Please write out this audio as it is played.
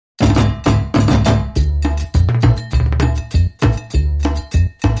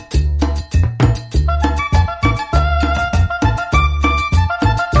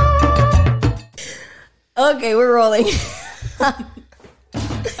Okay, we're rolling.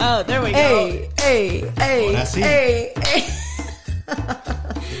 Oh, there we go. Hey.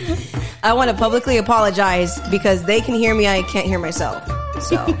 I want to publicly apologize because they can hear me. I can't hear myself.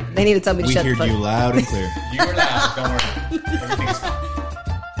 So they need to tell me to shut the fuck up. We heard you loud and clear. You were loud. Don't worry. Everything's fine.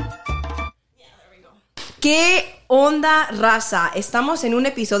 ¿Qué onda, raza? Estamos en un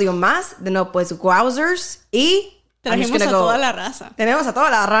episodio más de No Pues Wowzers y Tenemos a toda la raza. Tenemos a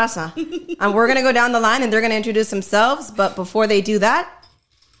toda la raza. And we're going to go down the line and they're going to introduce themselves. But before they do that,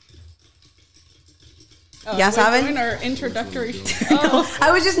 ya saben. Doing our introductory.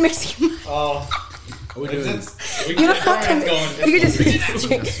 I was just mixing. Oh. What we doing? You don't have to. You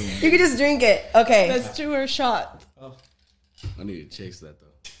could just drink it. Okay. Let's do our shot. I need to chase that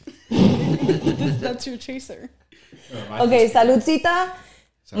though. That's your chaser. Okay, saludcita.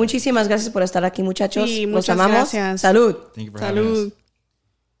 Muchísimas gracias por estar aquí, muchachos. Sí, Los muchas amamos. gracias. Salud. Thank you for having us. Salud.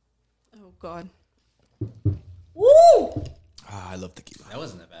 Oh, God. Woo! I love tequila. That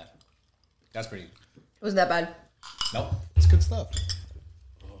wasn't that bad. That's pretty. Wasn't that bad? Nope. It's good stuff.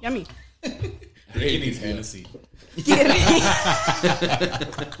 Yummy. Ricky needs Hennessy.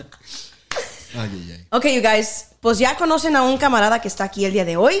 Okay, you guys. Pues ya conocen a un camarada que está aquí el día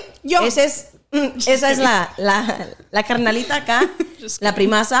de hoy. Yo. Esa es la carnalita acá. La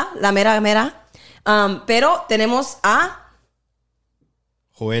primaza, la mera. Pero tenemos a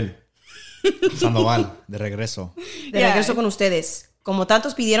Joel Sandoval, de regreso. de regreso con ustedes. Como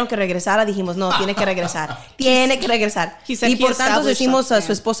tantos pidieron que regresara, dijimos, no, tiene que regresar. Tiene que regresar. Y por tanto decimos a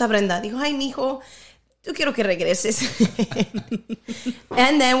su esposa Brenda, dijo, ay, mijo, yo quiero que regreses.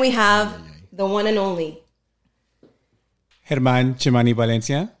 And then we have the one and only Germán Chimani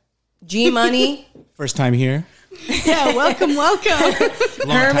Valencia. G-Money. First time here. Yeah, welcome.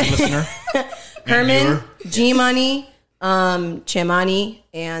 Long-time listener. Herman, G-Money, Chimani,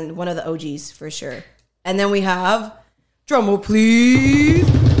 and one of the OGs for sure. And then we have, drumroll please.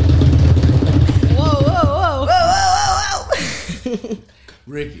 Whoa.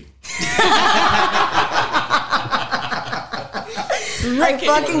 Ricky. I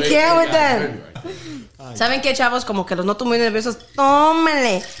fucking can't with them. ¿Saben qué, chavos? Como que los noto muy nerviosos.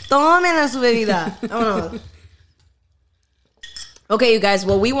 Tómenle su bebida. Vámonos. Okay, you guys.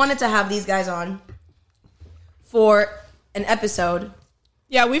 Well, we wanted to have these guys on for an episode.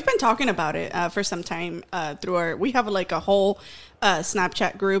 Yeah, we've been talking about it for some time we have like a whole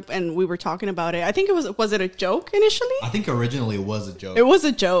Snapchat group, and we were talking about it. I think was it a joke initially? I think originally it was a joke. It was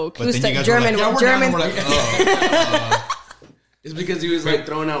a joke. But then you guys German? were like, German. we're like, oh. It's because he was like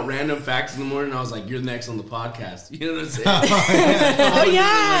throwing out random facts in the morning. And I was like, "You're next on the podcast." You know what I'm saying? Oh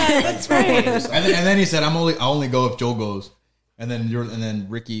yeah, that's right. And then he said, "I only go if Joel goes." And then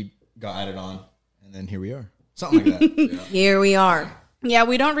Ricky got added on, and then here we are. Something like that. Yeah. Here we are. Yeah,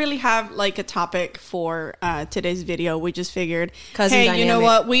 we don't really have like a topic for today's video. We just figured, Cousin hey, dynamic. you know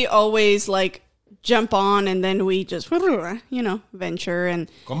what? We always like jump on and then we just, venture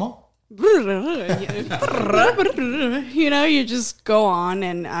and, ¿Cómo? you just go on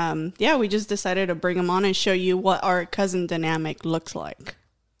and, we just decided to bring them on and show you what our cousin dynamic looks like.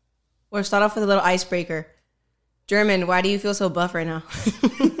 We'll start off with a little icebreaker. German, why do you feel so buff right now?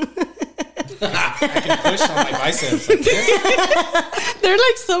 I can push on my biceps. Like They're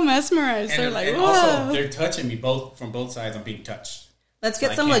like so mesmerized. They're like, and whoa. also, they're touching me from both sides. I'm being touched. Let's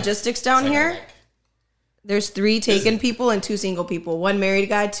get So some I can't- logistics down it's like here. There's 3 taken people and 2 single people. 1 married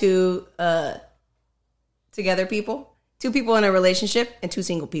guy, 2 together people. 2 people in a relationship and 2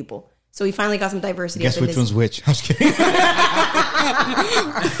 single people. So we finally got some diversity. Guess up in which this. one's which? I'm just kidding.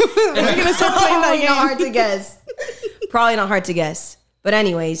 Probably not hard to guess. Probably not hard to guess. But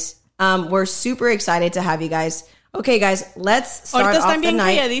anyways, we're super excited to have you guys. Okay, guys, let's start Ahorita off están the bien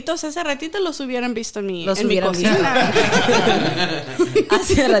night. calladitos. Hace ratito los hubieran visto en mi Hubieran cocina.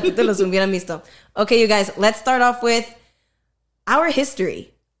 Hace ratito los hubieran visto. Okay, you guys, let's start off with our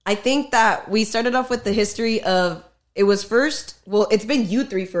history. I think that we started off with the history of, it was first, well, it's been you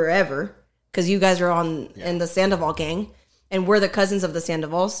 3 forever, because you guys are in the Sandoval gang, and we're the cousins of the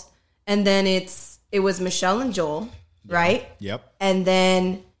Sandovals. And then it was Michelle and Joel, right? Yep. And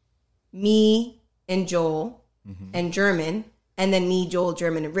then me and Joel and German, and then me, Joel,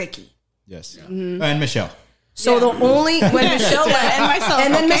 German, and Ricky. Yes. And Michelle. So the only, when Michelle left, And myself,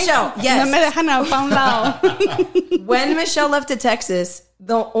 and then okay? Michelle, yes. No me dejan a un lado. When Michelle left to Texas,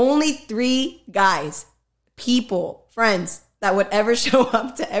 the only 3 guys, people, friends that would ever show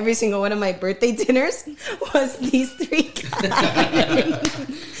up to every single one of my birthday dinners was these 3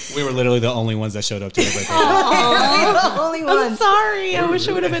 guys. We were literally the only ones that showed up to the birthday. The only I'm ones. sorry. I wish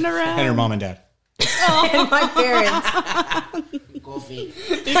I would have been around. And her mom and dad. and my parents Coffee.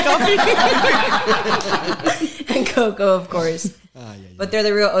 and Coco, of course. But they're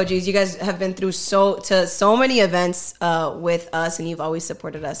the real OGs. You guys have been through so many events with us, and you've always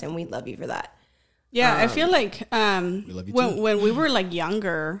supported us, and we love you for that. Yeah, I feel like love you when we were like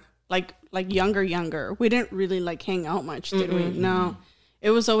younger, like younger, we didn't really like hang out much, did we? No,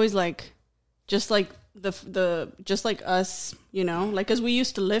 it was always like just like the just like us, you know, like because we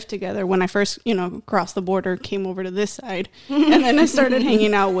used to live together when I first, you know, crossed the border, came over to this side, and then I started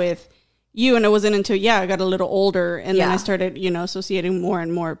hanging out with you, and it wasn't until I got a little older, and then I started, you know, associating more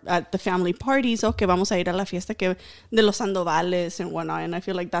and more at the family parties. Okay, vamos a ir a la fiesta de los Sandovales and whatnot, and I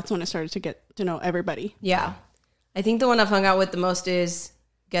feel like that's when I started to get to know everybody. Yeah, I think the one I've hung out with the most is,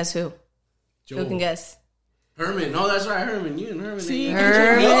 guess who? Who can guess? Herman. No, that's right, Herman. You and Herman. See?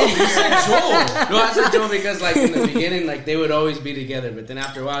 Herman. No, you said Joel. No, I said Joel because like in the beginning, like they would always be together, but then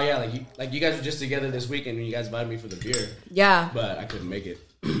after a while, like you guys were just together this weekend and you guys invited me for the beer, Yeah. but I couldn't make it.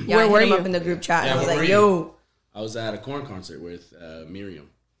 Yeah, Where I were hit him you? up in the group chat. Yeah, I was where like, were you? yo. I was at a corn concert with Miriam.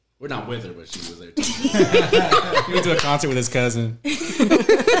 We're not with her, but she was there too. He went to a concert with his cousin.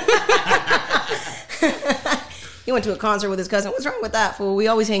 He went to a concert with his cousin. What's wrong with that, fool? We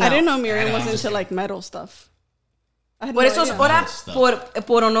always hang out. I didn't know Miriam was into like metal stuff. I had Por no eso, idea. ahora,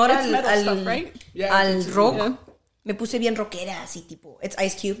 por honor It's metal al stuff, right? al rock, Yeah. me puse bien rockera, así tipo. It's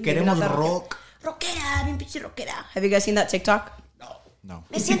Ice Cube. Queremos Bien rock. Rockera, bien pinche rockera. Have you guys seen that TikTok? No.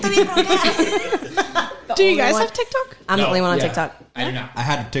 Me siento bien rockera. Do you guys have TikTok? I'm the No, only one on yeah. TikTok. I do not. I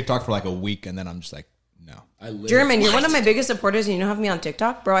had TikTok for like a week, and then I'm just like, no. I live. German, you're one of my biggest supporters, and you don't have me on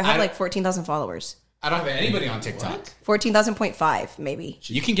TikTok, bro. I have like 14,000 followers. I don't have anybody on TikTok. 14,000.5 maybe.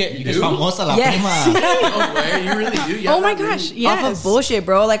 You can get. You Es can famosa la Yes. prima. No way, you really do. Yeah, Oh my that really- gosh, yes. Off of bullshit,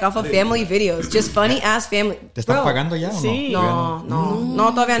 bro. Like off of family videos, just funny ass family. ¿Te están Bro, pagando ya o no? Sí.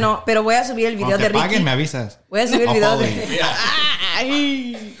 No, todavía no. Pero voy a subir el video Aunque de Ricky. paguen, me avisas. Voy a subir el I'll video follow de. you.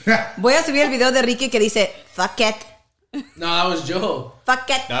 Ay. Voy a subir el video de Ricky que dice fuck it, No, that was Joe. fuck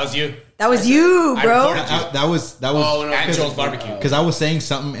it. That was you. That was you, I bro. recorded That was Oh, when I At was Joel's barbecue. because I was saying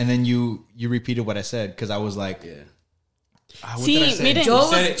something, and then you repeated what I said because I was like, Yeah. what did I Sí, say? miren,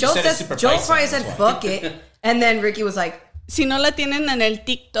 Joe said it- you said it super Joe bison, probably that's said why. fuck it, and then Ricky was like, si no la tienen en el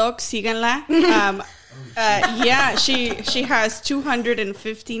TikTok, síganla. Yeah, she has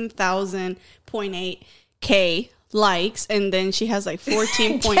 215,000.8K likes, and then she has like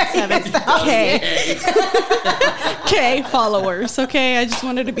 14.7K K followers. Okay, I just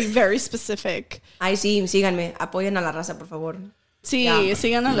wanted to be very specific. ay sí, síganme, apoyen a la raza, por favor. Sí, Yeah.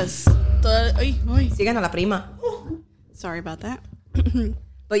 sigan a las. Ay, ay. Sigan a la prima. Sorry about that.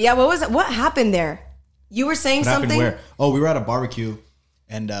 But yeah, what happened there? You were saying What happened something. where? Oh, we were at a barbecue,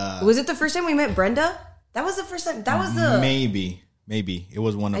 and Was it the first time we met Brenda? That was the first time. That was the. maybe it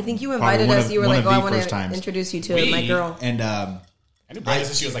was one. Of, I think you probably invited one us. of- You were one like, of "Oh, I the want first to times. introduce you to We- my girl." And I knew Brenda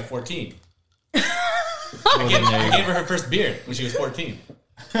since she was like 14. well, I gave her her first beer when she was 14.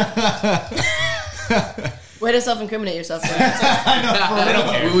 Way to self-incriminate yourself. Bro. I don't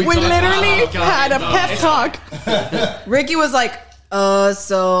care. We literally had a pep talk. Ricky was like,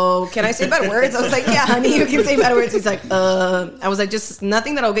 so can I say bad words? I was like, yeah, honey, you can say bad words. He's like, I was like, just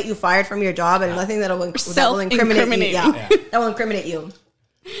nothing that'll get you fired from your job and nothing that will incriminate you. Self-incriminating. Yeah, that will incriminate you.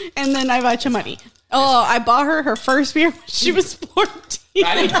 And then I bought money. Oh, I bought her first beer when she was 14.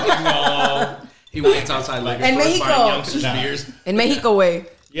 I didn't know. He waits outside like In Mexico. youngsters' beers. In Mexico way.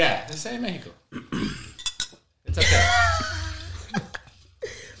 Yeah, the same Mexico. It's okay.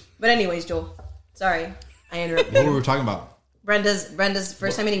 But anyways, Joel, sorry, I interrupted. what were we talking about? Brenda's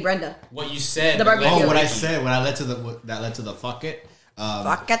first time meeting Brenda. What you said. The barbecue. Oh, what I said when I led to that led to the fuck it.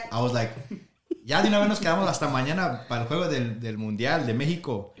 Fuck it. I was like, ya de una vez nos quedamos hasta mañana para el juego del mundial de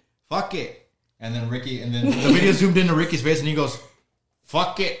México. Fuck it. And then the video zoomed into Ricky's face and he goes,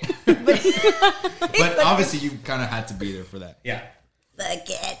 fuck it. But obviously you kind of had to be there for that. Yeah. Fuck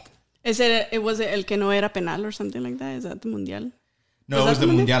it. Was it el que no era penal or something like that? Is that the mundial? No, Was it was that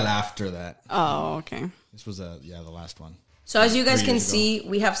the the mundial after that. Oh, okay. This was the last one. So as you guys 3 can years ago. see,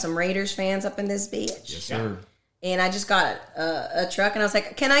 we have some Raiders fans up in this bitch. Yes, sir. And I just got a truck, and I was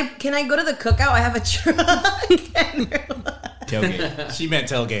like, "Can I go to the cookout? I have a truck." And they're like- Tailgate. She meant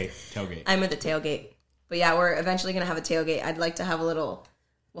tailgate. Tailgate. I'm at the tailgate, but yeah, we're eventually gonna have a tailgate. I'd like to have we'll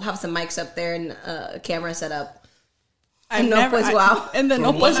have some mics up there and a camera set up. I've no, pues, wow. And then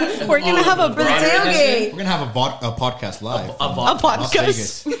no, pues, we're gonna have a For the tailgate. We're going to have a podcast live. A from vodka. Las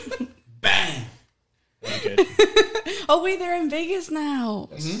podcast. Vegas. Bang. Oh wait, they're in Vegas now.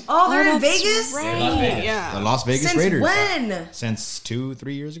 Oh, they're in that's Vegas? Right. Las Vegas. Yeah. The Las Vegas Since Raiders. when? Since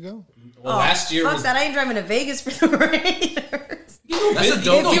 2-3 years ago. Well, last year Fuck was. that. I ain't driving to Vegas for the Raiders. That's a You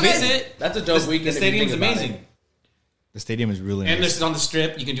dope go weekend. visit. That's a dope weekend. The if you stadium's think about amazing. it. The stadium is really And nice. this is on the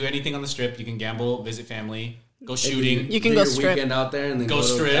strip. You can do anything on the strip. You can gamble, visit family, go shooting, You can Do go your strip. weekend out there and then go to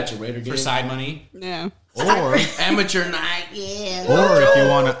strip catch a Raider game. for side money. Yeah. Or Amateur night. Yeah. or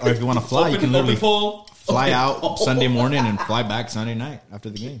if you want to fly, you can literally pull. fly out Sunday morning and fly back Sunday night after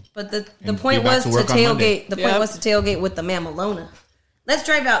the game. But the And point be back was to to work on Monday. tailgate. The point Yep. was to tailgate with the Mamalona. Let's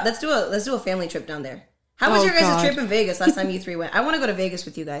drive out. Let's do a family trip down there. How was Oh, your guys' God. trip in Vegas last time you three went? I want to go to Vegas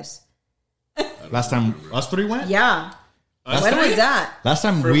with you guys. Last time us three went? Yeah. Us When three? was that? Last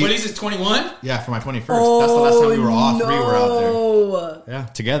time For we what is it, 21? yeah, for my 21st. That's the last time we were all three were out there. Oh, Yeah,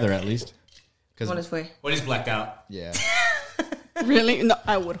 together at least. what is way? What is blacked out? Yeah. Really? No,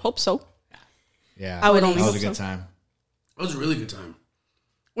 I would hope so. Yeah. I would that only was hope a good so. time. It was a really good time.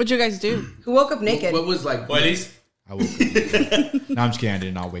 What'd you guys do? Who woke up naked? What was like What is? I woke up. No, I'm just kidding. I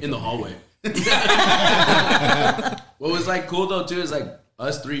did not wake in the up. hallway? What was like cool though too is like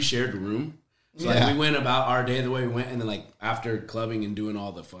us three shared the room. So like Yeah. we went about our day the way we went, and then like after clubbing and doing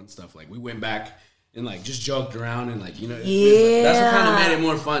all the fun stuff, like we went back and like just joked around and like that's what kind of made it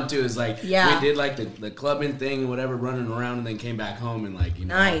more fun too. Is like Yeah. we did like the clubbing thing and whatever, running around, and then came back home and like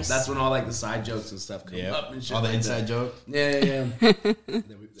Nice. that's when all like the side jokes and stuff come Yeah. up and shit. All the like inside that. joke. Yeah.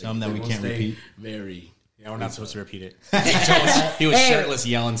 Some that we won't can't stay repeat. Very. Yeah, we're not supposed to repeat it. He was Hey. shirtless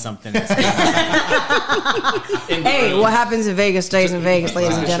yelling something. Hey, what happens in Vegas stays in Vegas,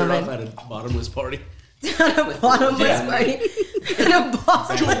 ladies and Took my shirt gentlemen. off at a bottomless party. On a bottomless party. On a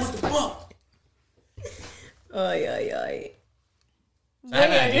bottomless. What the fuck? Ay, ay, ay. I have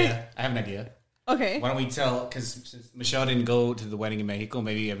an idea. I have an idea. Okay. Why don't we tell? Because since Michelle didn't go to the wedding in Mexico,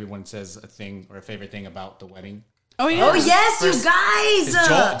 maybe everyone says a thing or a favorite thing about the wedding. Oh yeah. Oh yes, you 'Cause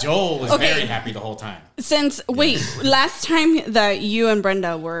guys. Joel was Okay. very happy the whole time. Since last time that you and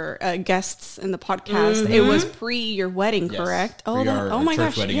Brenda were guests in the podcast, it was pre your wedding, Yes. correct? Pre our oh my church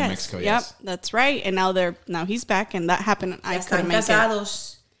gosh, wedding in yes. Mexico, Yep, yes. that's right. And now he's back, and that happened. I Están couldn't make it.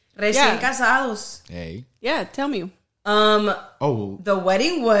 casados. Recién Yeah. casados. Hey. Yeah, tell me. Oh, The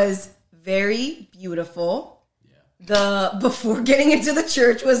wedding was very beautiful. The before getting into the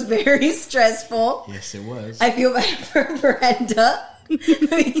church was very stressful. yes, it was. I feel bad for Brenda because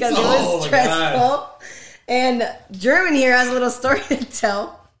it was my stressful. And German here has a little story to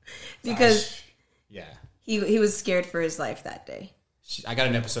tell because Yeah, he was scared for his life that day. I got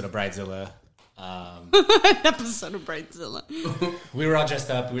an episode of Bridezilla. Episode of Bridezilla. We were all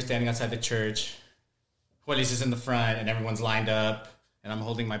dressed up. We were standing outside the church. Juelis is in the front, and everyone's lined up, and I'm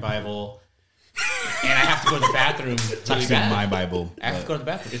holding my Bible, and I have to go to the bathroom. It's Really actually bad. my Bible. I have to go to the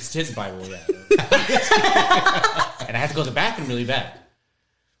bathroom. It's his Bible, yeah. And I have to go to the bathroom really bad.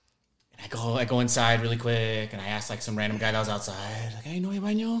 And I go inside really quick, and I ask like some random guy that was outside, like, "Hey, no hay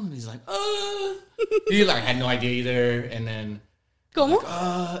baño?" And he's like, He like had no idea either, and then. ¿Cómo?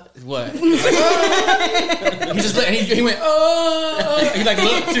 What? He just he went, he like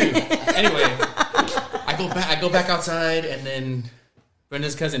looked too. Anyway, I go back outside, and then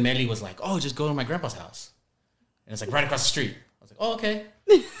Brenda's cousin Nelly was like, "Oh, just go to my grandpa's house," and it's like right across the street. I was like, "Oh, okay."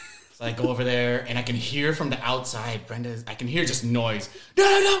 So I go over there, and I can hear from the outside, I can hear just noise. No.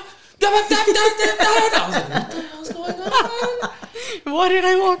 I was like, "What the hell's going on?" What did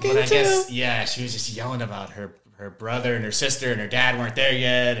I walk But into? I guess, yeah, she was just yelling about her brother and her sister and her dad weren't there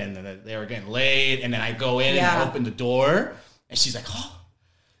yet, and then they were getting late. And then I go in and I open the door, and she's like, "Oh,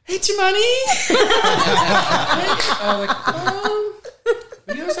 hey, Chimani." I was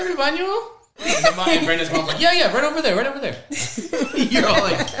like, "You sabe el baño?" And Brenda's mom's like, "Yeah, right over there." You're all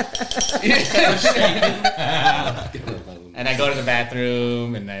like, And I go to the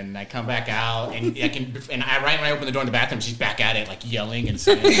bathroom, and then I come back out, and right when I open the door in the bathroom, she's back at it, like yelling and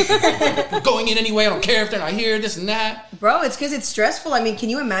saying, "We're going in anyway. I don't care if they're not here. This and that." Bro, it's because it's stressful. I mean, can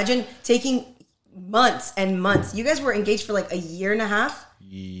you imagine taking months and months? You guys were engaged for like a year and a half.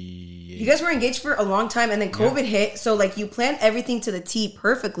 You guys were engaged for a long time, and then COVID hit. So like you planned everything to the T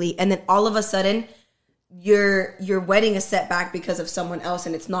perfectly, and then all of a sudden, your wedding is set back because of someone else,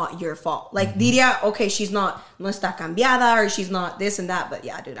 and it's not your fault. Like Diria, okay, she's no está cambiada, or she's not this and that. But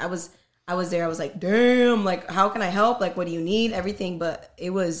yeah, dude, I was there. I was like, damn, like how can I help? Like, what do you need? Everything. But it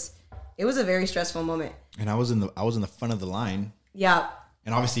was a very stressful moment. And I was in the front of the line, Yeah.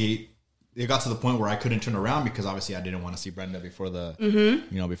 and obviously it got to the point where I couldn't turn around because obviously I didn't want to see Brenda before the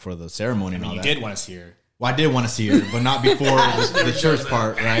before the ceremony and all You that. did want to see her. Well, I did want to see her, but not before the church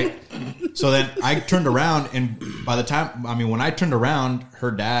part, right? So then I turned around, and by the time, when I turned around, her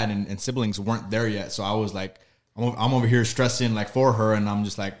dad and siblings weren't there yet. So I was like, I'm over here stressing like for her, and I'm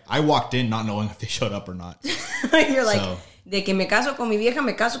just like, I walked in not knowing if they showed up or not. You're like, So- De que me caso con mi vieja,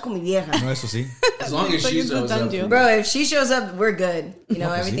 me caso con mi vieja. No, eso sí. As long as Like she it's a shows done up. deal. Bro, if she shows up, we're good. You know,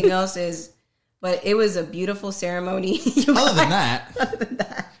 No, pues everything else is... But it was a beautiful ceremony. You Other than guys- that, Other than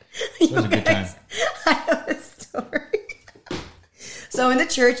that. it was a good time. I have a story. So in the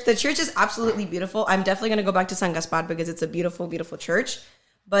church is absolutely beautiful. I'm definitely going to go back to San Gaspar because it's a beautiful, beautiful church.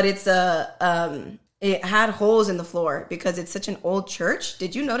 But it's it had holes in the floor because it's such an old church.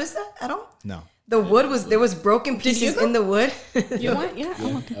 Did you notice that at all? No. The wood there was broken pieces in the wood. You want? Yeah.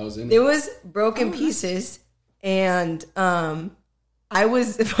 Oh, okay. I was in There it. was broken pieces, and I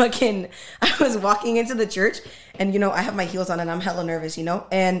was walking into the church, and I have my heels on, and I'm hella nervous,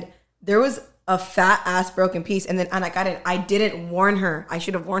 and there was a fat ass broken piece, and then Ana Karen, I didn't warn her. I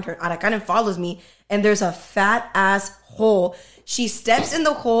should have warned her. Ana Karen follows me, and there's a fat ass hole. She steps in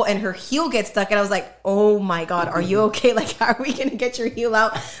the hole, and her heel gets stuck, and I was like, "Oh my god, are you okay? Like, how are we gonna get your heel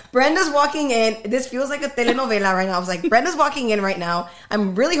out?" Brenda's walking in. This feels like a telenovela right now. I was like, Brenda's walking in right now.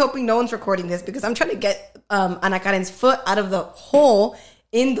 I'm really hoping no one's recording this because I'm trying to get Ana Karen's foot out of the hole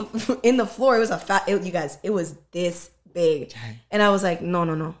in the floor. It was you guys, it was this big. And I was like, no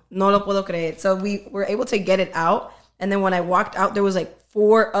lo puedo creer. So we were able to get it out. And then when I walked out, there was like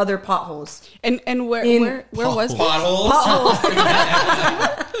 4 other potholes. And where was that? Potholes.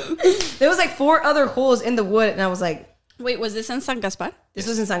 There was like 4 other holes in the wood. And I was like, Wait, was this in San Gaspar? this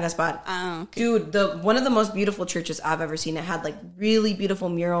was in San Gaspar. Oh, okay. Dude, one of the most beautiful churches I've ever seen. It had like really beautiful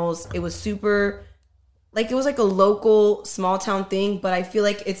murals. It was super, like it was like a local small town thing. But I feel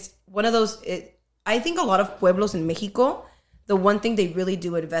like it's one of those, I think a lot of pueblos in Mexico, the one thing they really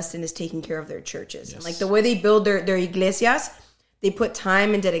do invest in is taking care of their churches. And like the way they build their iglesias, they put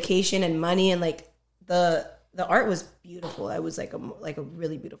time and dedication and money, and like the art was beautiful. It was like a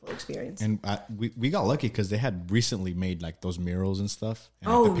really beautiful experience. And we got lucky because they had recently made like those murals and stuff.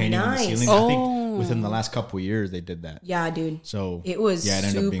 And, Oh, like, the painting on the nice. ceiling. I think within the last couple of years they did that. Yeah, dude. So It was it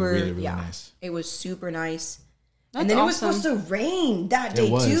ended super, up being really, really nice. It was super nice. That's and then it was awesome. supposed to rain that day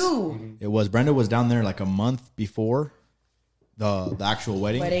It was. too. It was. Brenda was down there like a month before the actual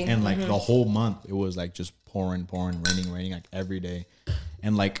wedding. And like the whole month it was like just pouring, raining like every day.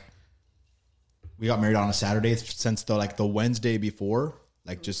 And like we got married on a Saturday since the Wednesday before,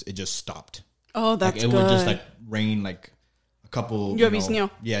 like it just stopped. Oh, that's Like it good. would just like rain like a couple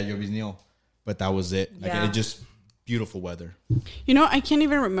Lloviznó. Yeah, lloviznó. But that was it. Like Yeah. it just beautiful weather. I can't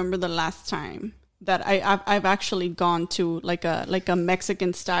even remember the last time that I've actually gone to like a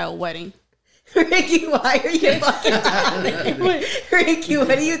Mexican style wedding. Ricky, why are you fucking Ricky,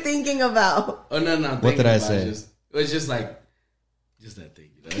 what are you thinking about? Oh no! What did I thinking about say? It was just like, just that thing.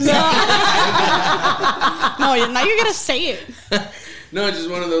 No, now you gotta say it. No, it's just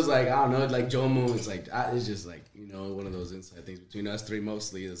one of those like I don't know, like Joe Moon. It's like it's just like one of those inside things between us 3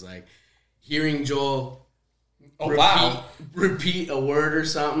 mostly. Is like hearing Joel. Repeat a word or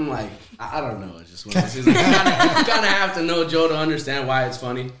something like I don't know. It's just one of those things. Like, you kind of have to know Joe to understand why it's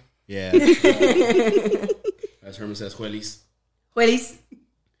funny. Yeah. As Herman says, "Juelis." Juelis.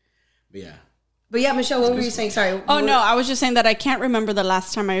 But yeah, Michelle, what were you saying? Sorry. Oh no, I was just saying that I can't remember the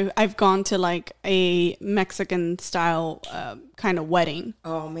last time I've gone to like a Mexican style kind of wedding.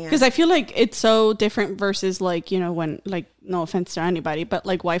 Oh man. Because I feel like it's so different versus like, when like, no offense to anybody, but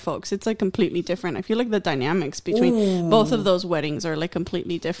like white folks, it's like completely different. I feel like the dynamics between both of those weddings are like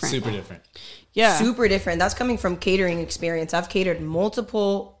completely different. Super different. Yeah. Super different. That's coming from catering experience. I've catered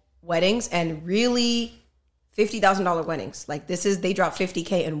multiple weddings and really $50,000 weddings. Like they drop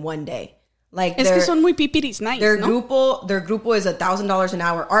 $50K in one day. Like Es que son muy pipiris nice, Their no? grupo is $1,000 an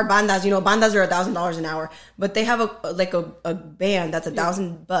hour. Our bandas, bandas are $1,000 an hour, but they have a band that's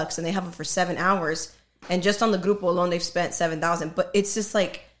 $1,000, and they have it for 7 hours. And just on the grupo alone, they've spent $7,000. But it's just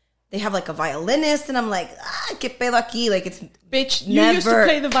like they have like a violinist, and I'm like, que pedo aquí? Like it's Bitch, you never used to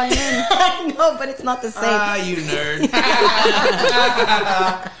play the violin. I know, but it's not the same. you nerd.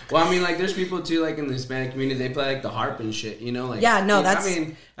 Well, I mean, like, there's people too, like in the Hispanic community, they play like the harp and shit. Like Yeah, no, I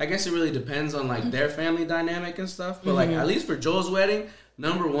mean, I guess it really depends on like their family dynamic and stuff. But like at least for Joel's wedding,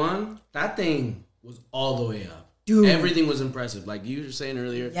 number one, that thing was all the way up. Dude. Everything was impressive. Like you were saying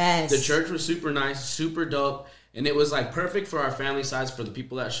earlier, Yes. the church was super nice, super dope. And it was like perfect for our family size, for the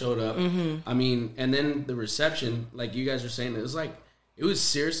people that showed up. I mean, and then the reception, like you guys were saying, it was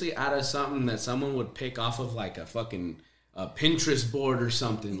seriously out of something that someone would pick off of like a fucking Pinterest board or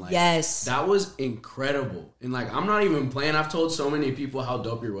something. Like, Yes. that was incredible. And like, I'm not even playing. I've told so many people how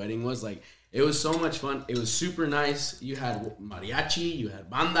dope your wedding was. Like, it was so much fun. It was super nice. You had mariachi, you had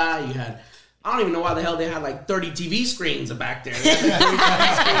banda, you had. I don't even know why the hell they had like 30 TV screens back there. They had 30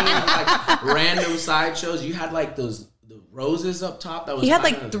 TV screens, like random sideshows. You had like those roses up top. That was He had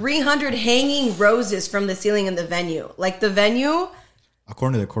kinda- like 300 hanging roses from the ceiling in the venue. Like the venue,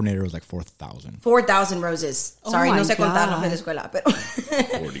 According to the coordinator, it was like 4,000. 4,000 roses. Oh Sorry, my no sé contar, no God. fui de escuela. Pero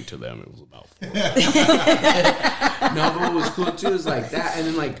According to them, it was about 4. No, but what was cool too is like that, and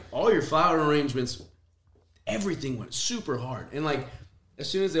then like all your flower arrangements, everything went super hard. And like as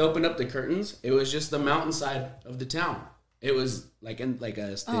soon as they opened up the curtains, it was just the mountainside of the town. It was like in like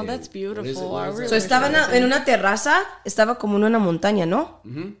a. Oh, that's beautiful. I really So estaba en una terraza, estaba como en una montaña, ¿no?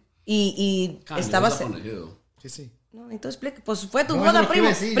 Y estaba... up on a hill. Sí, sí. No, entonces explica. Pues fue tu No, boda, eso lo primo. iba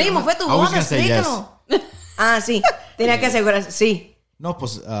a decir, Primo, ¿no? fue tu I was boda, gonna say yes. explícalo. Ah, sí. Tenía que asegurarse. Sí. No,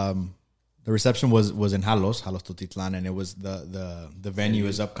 pues the reception was in Jalos Totitlan, and it was the venue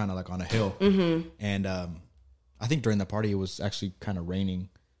is up kind of like on a hill. And I think during the party it was actually kind of raining,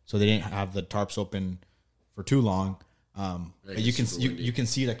 so they didn't have the tarps open for too long. But you can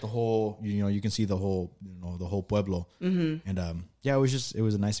see like the whole you can see the whole the whole pueblo, and yeah, it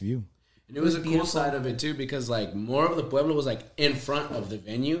was a nice view. And it was a cool side of it too, because like more of the pueblo was like in front of the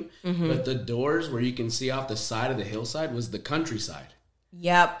venue, but the doors where you can see off the side of the hillside was the countryside.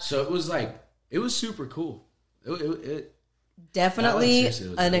 Yep. So it was like it was super cool. It Definitely seriously, it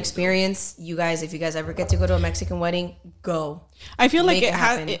was an really experience. You guys, if you guys ever get to go to a Mexican wedding, go. I feel like Make it it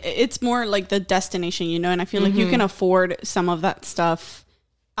has. happen. It's more like the destination, and I feel like you can afford some of that stuff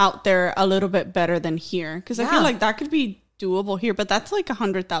out there a little bit better than here, because I feel Yeah. like that could be doable here, but that's like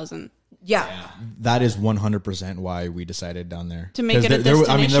 100,000. Yeah. That is 100% why we decided down there To make 'Cause it a there was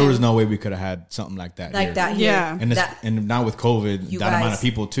destination. no way we could have had something like that. Like here. that here. Yeah. And now with COVID, You that amount guys- of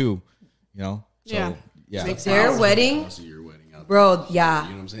people too, So, Yeah. yeah. Their wedding, Also your wedding out bro, there. yeah. You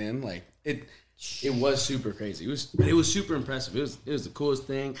know what I'm saying? Like it was super crazy. It was super impressive. It was the coolest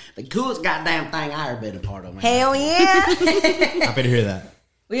thing, the coolest goddamn thing I ever been a part of. Man. Hell yeah. Happy to hear that.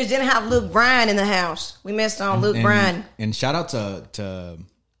 We just didn't have Luke Bryan in the house. We missed on Luke Bryan And shout out to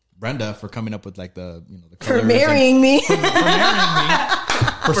Brenda for coming up with like the the for colors marrying me. and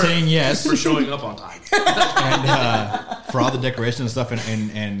for saying yes For showing up on time. and for all the decorations and stuff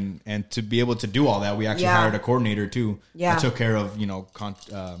and to be able to do all that, we actually Yeah. hired a coordinator too. Yeah. That took care of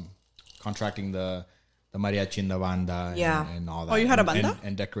contracting the mariachi and the banda Yeah. and all that. Oh, you had a banda?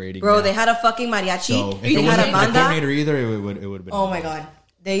 and decorating. Bro, yeah. they had a fucking mariachi. So if they it had wasn't a the banda. coordinator either, it would have been. Oh my god.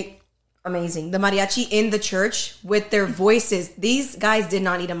 They amazing. The mariachi in the church with their voices. These guys did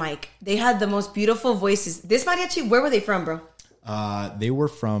not need a mic. They had the most beautiful voices. This mariachi, where were they from, bro? They were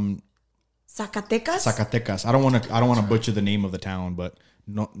from Zacatecas? Zacatecas. I don't want to butcher the name of the town, but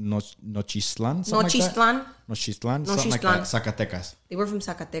Nochislan. Nochislan. Nochislan. Something like that. Zacatecas. They were from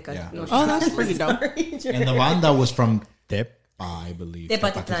Zacatecas. Yeah. No, Oh, that's pretty dope. And the banda was from Tepa, I believe.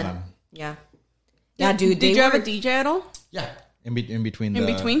 Tepatitlán. Yeah. Yeah, dude. Did you have a were- DJ at all? Yeah. In between. In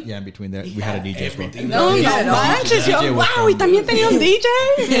between? Yeah, in between there. We had a DJ as well. Everything. No, you had it all. manches, DJ yo. was Wow, y from- también tenía un DJ.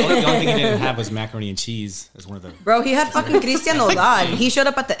 The only thing he didn't have was macaroni and cheese as one of the. Bro, he had fucking Cristian Nodal. He showed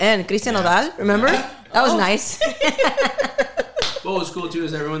up at the end. Cristian Nodal, remember? That was nice. What was cool too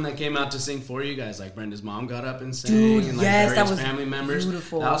is everyone that came out to sing for you guys. Like Brenda's mom got up and sang, Dude, and like yes, that various was family members.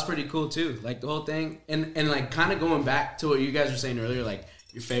 beautiful. That was pretty cool too. Like the whole thing, and like kind of going back to what you guys were saying earlier, like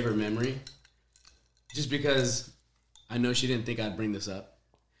your favorite memory. Just because I know she didn't think I'd bring this up,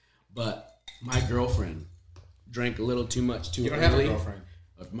 but my girlfriend drank a little too much too You don't early. have a girlfriend.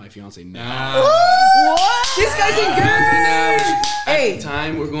 My fiance now. What? This guy's in good. At Hey. the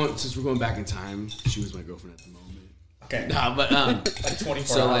time since we're going back in time, she was my girlfriend at the moment. Okay. Nah, but Like 24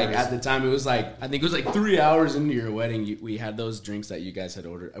 so like hours. at the time it was like I think it was like 3 hours into your wedding we had those drinks that you guys had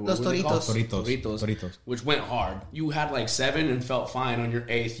ordered. What Los were they called? Toritos. Toritos, which went hard. You had like 7 and felt fine. On your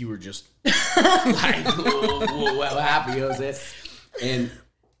 8th, you were just like what happened? You know what I'm saying? And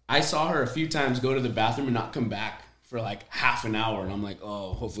I saw her a few times go to the bathroom and not come back for like half an hour, and I'm like,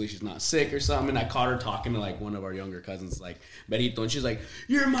 oh, hopefully she's not sick or something. And I caught her talking to like one of our younger cousins, like Berito, and she's like,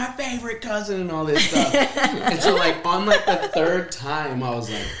 "You're my favorite cousin," and all this stuff. And so like on like the 3rd time, I was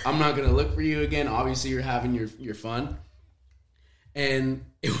like, I'm not gonna look for you again. Obviously, you're having your fun. And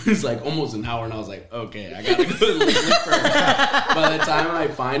it was like almost an hour, and I was like, okay, I gotta go look for her. By the time I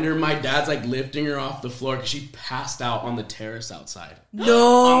find her, my dad's like lifting her off the floor because she passed out on the terrace outside.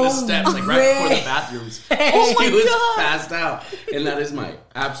 No. On the steps, like right before the way. bathrooms. Oh she my was God. passed out. And that is my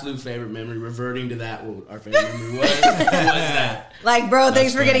absolute favorite memory. Reverting to that, what our favorite memory was that. Like, bro,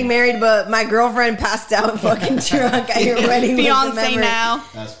 thanks for getting married, but my girlfriend passed out fucking drunk at your wedding. was the Fiance memory. now.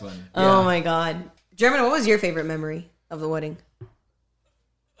 That's fun. Oh my god. German, what was your favorite memory of the wedding?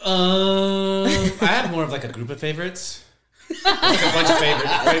 I had more of like a group of favorites. Like a bunch of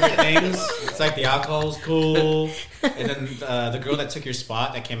favorite things. It's like the alcohol's cool, and then the girl that took your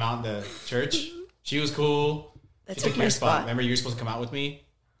spot that came out in the church, she was cool. That She took took my your spot. spot. Remember, you were supposed to come out with me,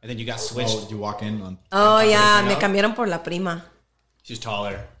 and then you got switched. Oh, you walk in on. Oh, yeah. Me out. cambiaron por la prima. She's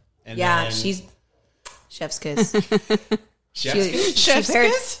taller. And Yeah, then she's chef's kiss. Chef's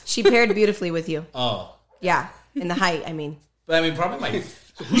kiss? She paired beautifully with you. Oh, Yeah, in the height, I mean. but I mean, probably my.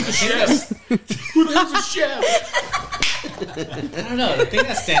 Who's the chef? Who the hell's the chef? I don't know. The thing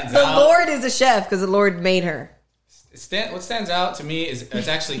that stands The out. Lord is a chef because the Lord made her. What stands out to me is it's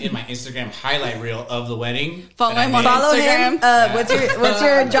actually in my Instagram highlight reel of the wedding. Follow that I him on made. Follow Instagram. him. What's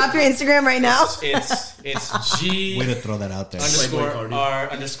your drop your Instagram right now? It's G Way to throw that out there. underscore Cardi. R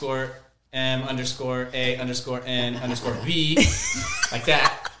underscore M underscore A underscore N underscore V, like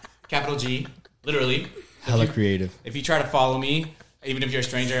that, capital G, literally. Hella creative. If you try to follow me, even if you're a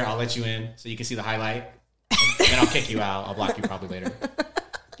stranger, I'll let you in so you can see the highlight, and then I'll kick you out. I'll block you probably later.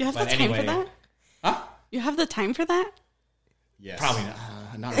 You have But the time anyway. for that? Huh? You have the time for that? Yes. Probably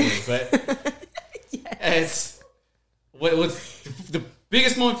not really, but it's what's the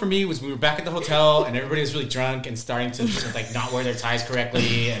biggest moment for me was we were back at the hotel and everybody was really drunk and starting to like not wear their ties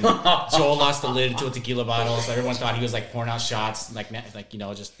correctly, and Joel lost the lid to a tequila bottle, so everyone thought he was like pouring out shots like you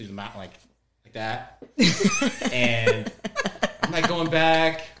know, just through the mouth like that, and I'm like going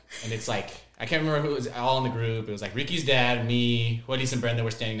back and it's like I can't remember who was all in the group. It was like Ricky's dad, me, Juelis and Brenda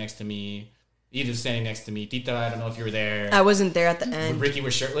were standing next to me. Edith was standing next to me. Tita, I don't know if you were there. I wasn't there at the When end. Ricky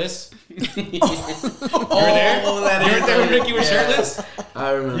was shirtless. You were there? You weren't there when Ricky was shirtless?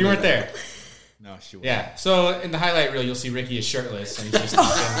 I remember. You weren't there. No, she was. Yeah. So in the highlight reel, you'll see Ricky is shirtless and he's just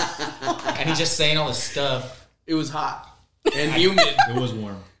talking. And he's just saying all this stuff. It was hot and humid It was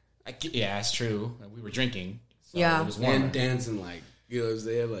warm. Yeah, it's true. We were drinking. So Yeah. It was warmer. and dancing like, you know what I'm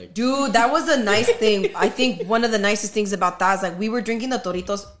saying? Like, Dude, that was a nice thing. I think one of the nicest things about that is like we were drinking the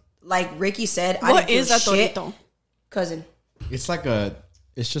Toritos. Like Ricky said, What I is a didn't feel shit. torito? Cousin. It's like a.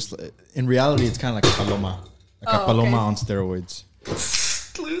 It's just in reality, it's kind of like a paloma, like a paloma on steroids.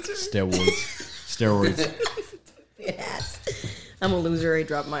 Steroids. Yes. I'm a loser. I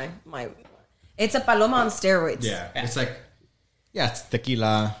dropped my. It's a paloma on steroids. Yeah, it's like. Yeah, it's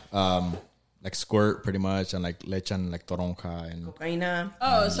tequila, like squirt pretty much, and like leche and like toronja and. Cocaina.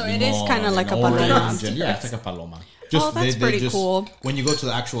 Oh, so it is limon kind of and like a paloma. orange and- yeah, it's like a paloma. that's pretty cool. When you go to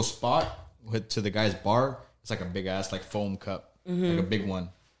the actual spot to the guy's bar, it's like a big ass like foam cup, like a big one.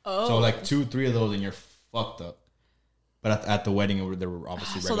 Oh. So like 2-3 of those and you're fucked up. But at the wedding, they were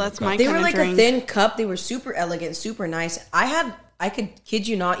obviously So regular that's cups. my They were kinda like drink. a thin cup. They were super elegant, super nice. I could kid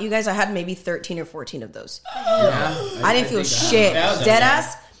you not, you guys, I had maybe 13 or 14 of those. I didn't feel shit. That was Dead up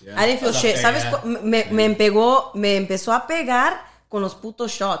ass. I didn't feel That was shit. up there, ¿Sabes? Me empezó a pegar con los putos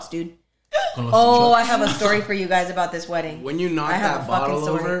shots, dude. Oh, I have a story for you guys about this wedding. when you knocked I have that a fucking bottle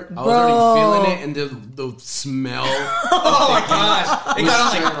story. over, I was Bro. already feeling it, and the smell. Oh my gosh. They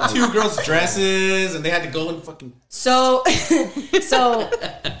got on like 2 girls' dresses and they had to go and fucking. So,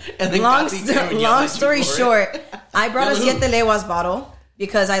 And then long, Kathy came and yelled long at you story for it. short, I brought a Siete Leguas bottle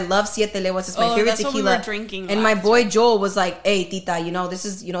because I love Siete Leguas. It's my Oh, favorite that's what we tequila. were drinking and my last boy Joel was like, "Hey, Tita,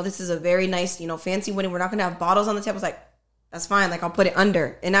 this is a very nice, fancy wedding. We're not gonna have bottles on the table." I was like, "That's fine. Like, I'll put it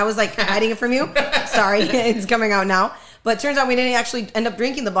under." And I was like hiding it from you. Sorry, it's coming out now. But turns out we didn't actually end up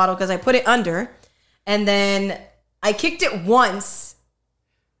drinking the bottle because I put it under, and then I kicked it once.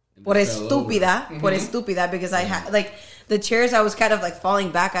 Por estúpida, because I had like the chairs. I was kind of like falling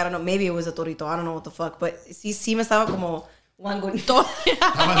back. I don't know. Maybe it was a torito. I don't know what the fuck. But sí me estaba como guangonito.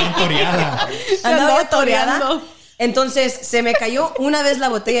 Estaba bien toreada. Andaba toreada. Entonces se me cayó una vez la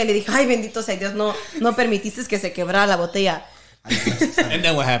botella y le dije, ay, bendito sea Dios, no permitiste que se quebrara la botella. And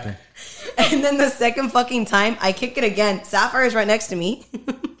then what happened? And then the second fucking time, I kick it again. Sapphire is right next to me.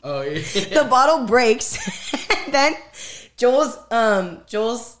 Oh yeah. The bottle breaks. And then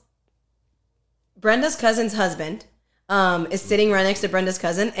Joel's Brenda's cousin's husband is sitting right next to Brenda's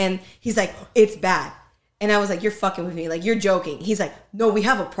cousin, and he's like, it's bad. And I was like, you're fucking with me. Like, you're joking. He's like, no, we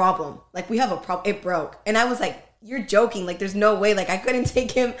have a problem. Like, we have a problem. It broke. And I was like, you're joking. Like, there's no way. Like, I couldn't take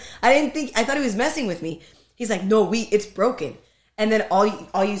him. I thought he was messing with me. He's like, no, it's broken. And then all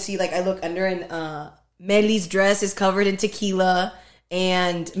you see, like, I look under, and Meli's dress is covered in tequila.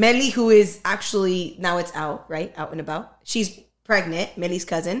 And Meli, who is actually, now it's out, right? Out and about. She's pregnant. Meli's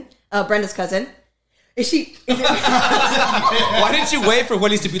cousin. Brenda's cousin. Is it? Why didn't you wait for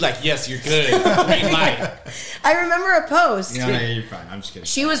Willis to be like, yes, you're good. Green light. I remember a post. Yeah, you're fine. I'm just kidding.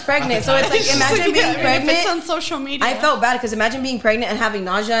 She was pregnant. So it's like, imagine being If it's pregnant. on social media. I felt bad because imagine being pregnant and having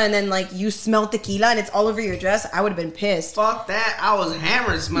nausea, and then like you smell tequila and it's all over your dress. I would have been pissed. Fuck that! I was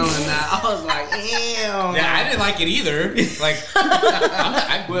hammered smelling that. I was like, damn. Yeah, I didn't like it either. Like,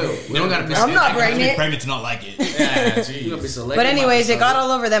 I Well, we don't gotta be. I'm not You have to be pregnant. pregnant to not like it. Yeah, You geez. gotta be selective But anyways, about it got this,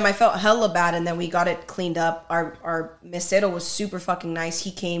 all over them. I felt hella bad, and then we got it cleaned up. Our mesero was super fucking nice.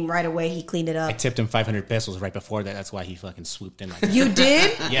 He came right away. He cleaned it I up. tipped him 500 pesos right before that. That's why he fucking swooped in. Like that. You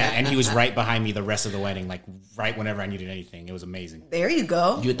did? Yeah, and he was right behind me the rest of the wedding, like right whenever I needed anything. It was amazing. There you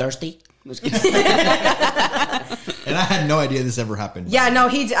go. You thirsty? And I had no idea this ever happened. Yeah, no,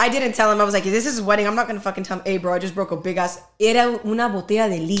 I didn't tell him. I was like, this is his wedding. I'm not going to fucking tell him, hey, bro, I just broke a big ass. Era una botella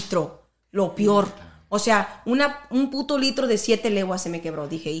de litro. Lo peor. O sea, un puto litro de 7 leguas se me quebró.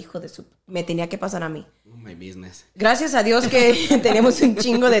 Dije, hijo de su... Me tenía que pasar a mí. Oh, my business. Gracias a Dios que tenemos un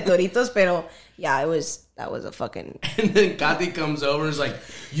chingo de toritos, pero yeah, that was a fucking... And then Kathy comes over and is like,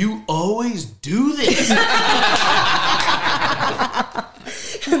 "You always do this."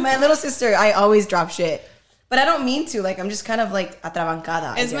 My little sister, I always drop shit. But I don't mean to. Like, I'm just kind of like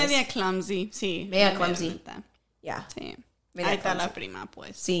atrabancada. I Es guess. media clumsy, sí. Media clumsy. Neta. Yeah. Sí. Media Ahí está clumsy. la prima,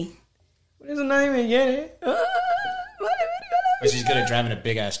 pues. Sí. Por eso nadie me quiere. Ah, vale, verga, But she's good at driving a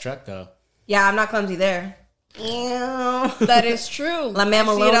big ass truck, though. Yeah, I'm not clumsy there. Ew. That is true. La I see it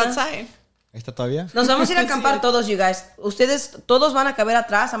mamalona. outside. Ahí está todavía. Nos vamos a ir a acampar todos, you guys. Ustedes todos van a caber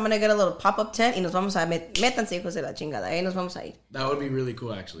atrás. I'm gonna get a little pop-up tent y nos vamos a métanse, hijos de la chingada. Ahí nos vamos a ir. That would be really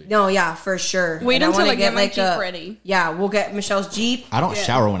cool, actually. No, yeah, for sure. Wait And I until wanna I get my like Jeep ready. Yeah, we'll get Michelle's Jeep. I don't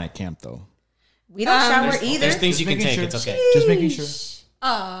shower when I camp though. We don't shower There's either. things you can making take. sure. It's okay. Just making sure.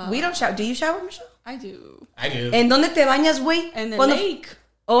 We don't shower. Do you shower, Michelle? I do. I do. ¿En dónde te bañas, güey? In the Cuando- lake.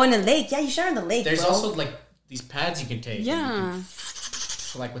 Oh, in the lake. Yeah, you shower in the lake, There's bro. also like these pads you can take. and you Yeah.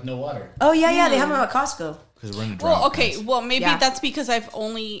 can, like with no water. Oh, yeah, they have them at Costco. Because we're in a drought. Well, okay. guys. Well, maybe Yeah. that's because I've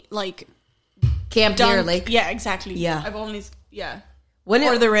only, like, Camp near a done... lake. Yeah, exactly. Yeah. I've only... Yeah. When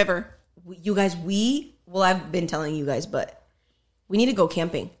Or it, the river. you guys, well, I've been telling you guys, but we need to go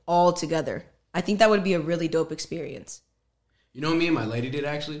camping all together. I think that would be a really dope experience. You know what me and my lady did,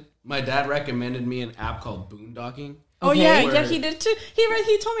 actually? My dad recommended me an app called Boondocking. Oh, Okay. yeah. Word. Yeah, he did too.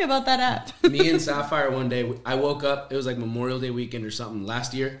 He told me about that app. Me and Sapphire one day, I woke up, it was like Memorial Day weekend or something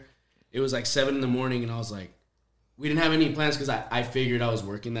last year. It was like 7 in the morning, and I was like, we didn't have any plans because I figured I was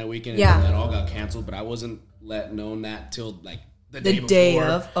working that weekend, and Yeah. that all got canceled, but I wasn't let known that till like the The day before. day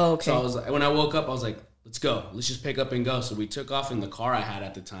of? Oh, okay. So I was like, when I woke up, I was like, let's go. Let's just pick up and go. So we took off in the car I had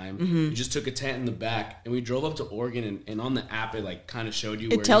at the time. Mm-hmm. We just took a tent in the back, and we drove up to Oregon, and on the app, it like kind of showed you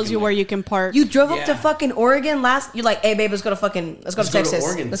It tells you can, where like, you can park. You drove up Yeah. to fucking Oregon you're like, hey, babe, let's go to Texas. Let's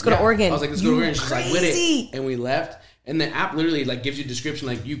go to Yeah. Oregon. I was like, let's go You to Oregon. She's like, with crazy. it. And we left. And the app literally like gives you a description,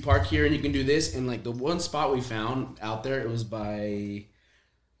 like you park here and you can do this. And like the one spot we found out there, it was by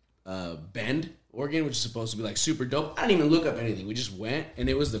Bend, Oregon, which is supposed to be like super dope. I didn't even look up anything. We just went, and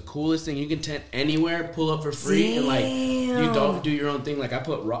it was the coolest thing. You can tent anywhere, pull up for free, and like you Damn. don't do your own thing. Like I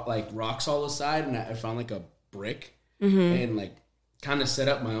put rocks all aside, and I found like a brick, Mm-hmm. and like kind of set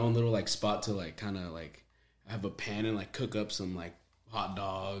up my own little like spot to like kind of like have a pan and like cook up some like hot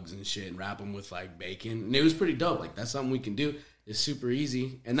dogs and shit and wrap them with like bacon. And it was pretty dope. Like that's something we can do. It's super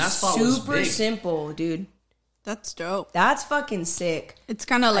easy, and that spot was Super big. simple, dude. That's dope. That's fucking sick. It's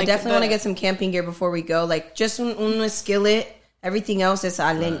kind of like I definitely want to get some camping gear before we go. Like, just un skillet. Everything else is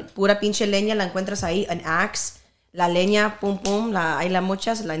pura pinche leña. La encuentras ahí. An axe. La leña, pum, pum. Ahí la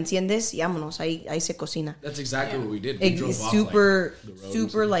mochas, la enciendes y vámonos. Ahí se cocina. That's exactly what we did. We It's drove off, super, like, the roads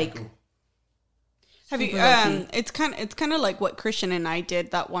super, and- like... Have you? super low-key. It's kind of like what Christian and I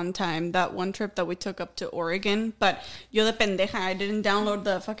did that one time, that one trip that we took up to Oregon. But yo de pendeja, I didn't download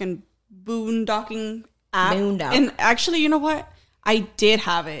the fucking boondocking app. Boondock. And actually, you know what? I did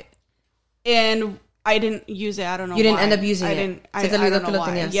have it, and I didn't use it. I don't know. You didn't why. end up using I it. didn't. Se te I olvidó don't que know lo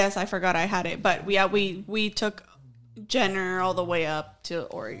why. tenías. Yes, I forgot I had it. But yeah, we took Jenner all the way up to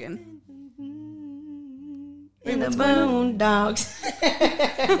Oregon. In the boondocks.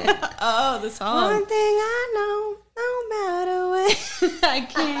 Oh, the song. One thing I know, no matter what. I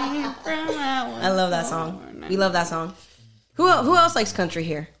came from that one. I love that song. We love that song. Who else likes country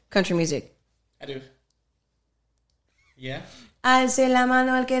here? Country music. I do. Yeah. Alce la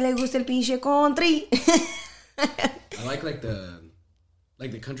mano al que le gusta el pinche country. I like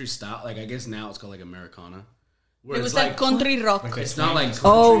the country style. Like I guess now it's called like Americana. Where It was like country rock. it's not like country.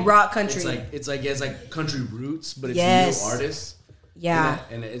 Oh, rock country. It's like country roots, but it's Yes. new artists. Yeah.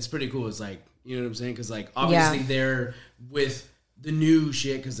 and it's pretty cool. It's like, you know what I'm saying? Because like obviously Yeah. they're with the new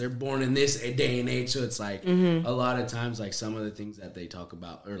shit because they're born in this day and age. So it's like Mm-hmm. a lot of times like some of the things that they talk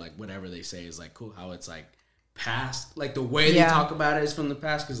about or like whatever they say is like cool. How it's like past, like the way Yeah. they talk about it is from the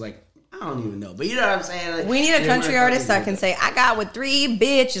past. Because like I don't even know, but you know what I'm saying? Like, We need a yeah, country we're artist that talking can say, I got with 3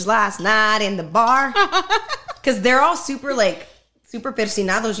 bitches last night in the bar. Because they're all super, like, super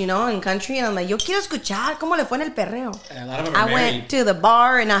persinados, you know, in country. And I'm like, yo quiero escuchar cómo le fue en el perreo. And a lot of them are I married. went to the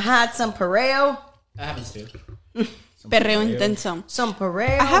bar and I had some perreo. That happens too. Perreo intenso. Some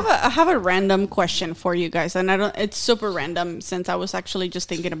perreo. I have a random question for you guys, and it's super random since I was actually just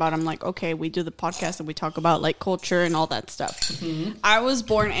thinking about. I'm like, okay, we do the podcast and we talk about like culture and all that stuff. Mm-hmm. I was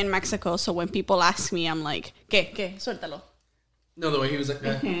born in Mexico, so when people ask me, I'm like, ¿Qué? Suéltalo. No, the way he was like,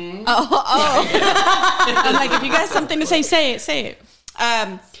 I'm like, if you got something to say it.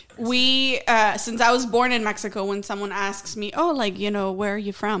 Since I was born in Mexico, when someone asks me, oh, like, you know, where are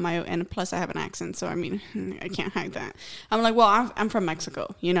you from? And plus I have an accent, so I mean, I can't hide that. I'm like, well, I'm from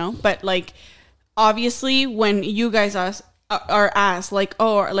Mexico, you know? But like, obviously when you guys are asked like,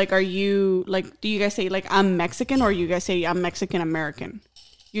 oh, like, are you, like, do you guys say like, I'm Mexican, or you guys say I'm Mexican American?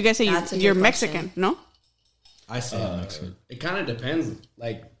 You guys say you're Mexican, no? I say I'm Mexican. it kind of depends,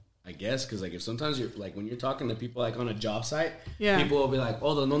 like, I guess, because like if sometimes you're like when you're talking to people like on a job site, people will be like,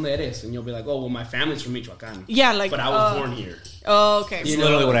 "Oh, ¿de dónde eres?" And you'll be like, "Oh, well, my family's from Michoacán." Yeah, like, but I was born here. Oh, okay. It's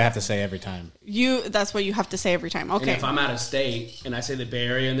literally what I have to say every time. That's what you have to say every time. Okay. And if I'm out of state and I say the Bay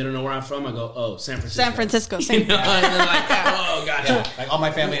Area and they don't know where I'm from, I go, "Oh, San Francisco." San Francisco, same. You know? And they're like, "Oh, gotcha." Yeah, like all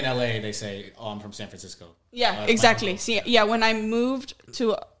my family in LA, they say, "Oh, I'm from San Francisco." Yeah, exactly. See, yeah, when I moved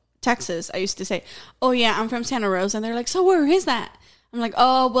to Texas, I used to say, "Oh yeah, I'm from Santa Rosa," and they're like, "So where is that?" I'm like,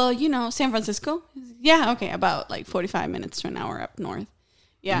 "Oh, well, you know, San Francisco." Yeah, okay, about like 45 minutes to an hour up north.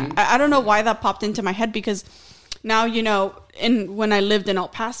 Yeah, I don't know why that popped into my head, because now, you know, when I lived in El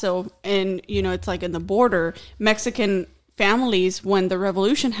Paso, and you know, it's like in the border, Mexican families, when the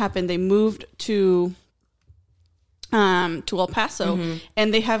revolution happened, they moved to El Paso,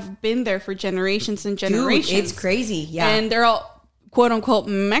 and they have been there for generations and generations. Dude, it's crazy. Yeah. And they're all quote unquote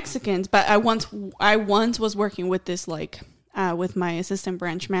Mexicans, but I once was working with this like with my assistant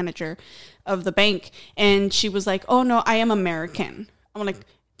branch manager of the bank, and she was like, "Oh no, I am American." I'm like,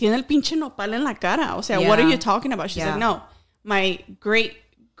 "Tiene el pinche nopal en la cara." O sea, what are you talking about? She's like, "No, my great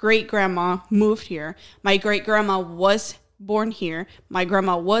grandma moved here. My great grandma was born here. My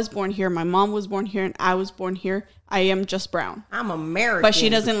grandma was born here. My mom was born here, and I was born here. I am just brown. I'm American." But she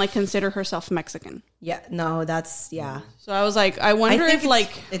doesn't like consider herself Mexican. Yeah, no, that's, yeah. So I was like, I wonder if like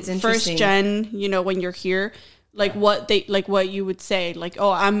it's first gen, you know, when you're here, like what you would say, like,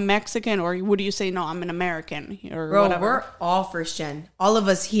 "Oh, I'm Mexican," or would you say, "No, I'm an American," or Bro, whatever? we're all first gen, all of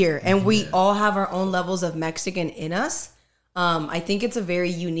us here, and we all have our own levels of Mexican in us. I think it's a very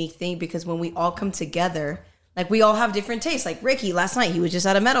unique thing, because when we all come together, like, we all have different tastes. Like Ricky, last night he was just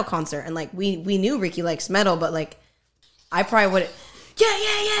at a metal concert, and like we knew Ricky likes metal, but like I probably would.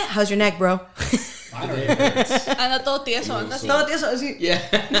 Yeah. How's your neck, bro? Anda todo tieso, anda así. Yeah.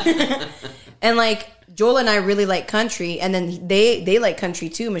 And like Joel and I really like country, and then they like country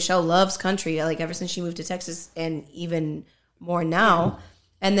too. Michelle loves country, like ever since she moved to Texas, and even more now.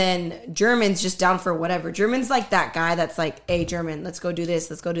 And then German's just down for whatever. German's like that guy that's like, "Hey, German, let's go do this,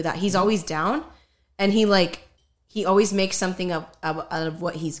 let's go do that." He's always down, and he always makes something out of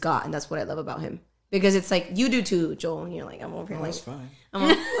what he's got, and that's what I love about him. Because it's like, you do too, Joel, and you're like, I'm over here like, Fine. I'm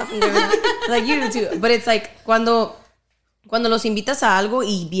like, you do too. But it's like cuando los invitas a algo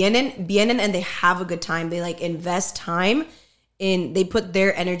y vienen and they have a good time. They like invest time they put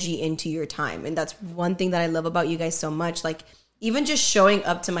their energy into your time. And that's one thing that I love about you guys so much. Like, even just showing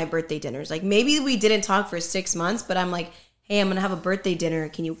up to my birthday dinners. Like, maybe we didn't talk for 6 months, but I'm like, "Hey, I'm going to have a birthday dinner.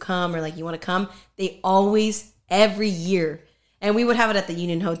 Can you come?" Or like, "You want to come?" They always, every year. And we would have it at the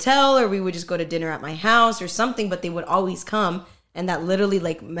Union Hotel, or we would just go to dinner at my house or something, but they would always come. And that literally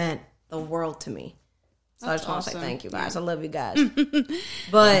like meant the world to me. So I just want to say thank you guys. I love you guys.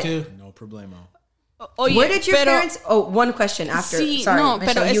 But No problemo. Oye, where did your parents? Oh, one question after. Sí, Sorry, no,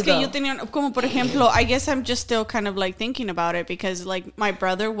 Michelle, pero es you que go. yo tenía, como por ejemplo, I guess I'm just still kind of like thinking about it, because like my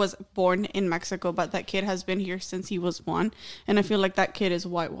brother was born in Mexico, but that kid has been here since he was 1, and I feel like that kid is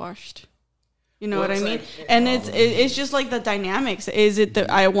whitewashed. You know what I mean? And it's just like the dynamics. Is it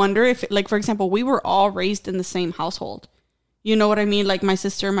I wonder if, like, for example, we were all raised in the same household. You know what I mean? Like my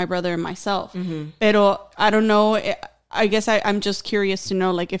sister, my brother, and myself. Pero I don't know. I guess I'm just curious to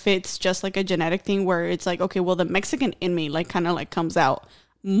know, like, if it's just like a genetic thing where it's like, okay, well, the Mexican in me, like, kind of like comes out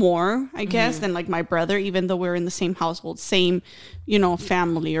more, I guess, than like my brother, even though we're in the same household, same, you know,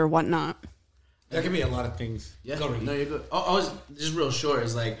 family or whatnot. There can be a lot of things. Yeah. No, you're good. I was just real short.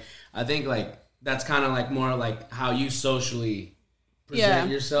 Is like, I think like that's kind of like more like how you socially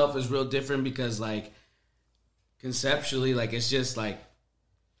present yourself is real different, because like conceptually, like it's just like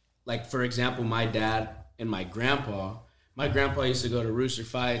for example, my dad and my grandpa used to go to rooster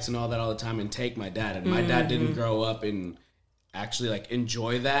fights and all that all the time and take my dad, and my dad didn't grow up and actually like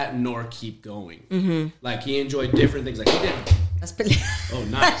enjoy that nor keep going. Like he enjoyed different things. Like Las peleas. Oh,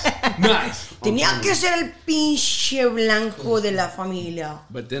 nice. Nice. Tenía que ser el pinche blanco de la familia.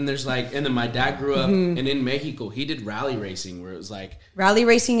 But then there's like, and then my dad grew up, and in Mexico, he did rally racing, where it was like, Rally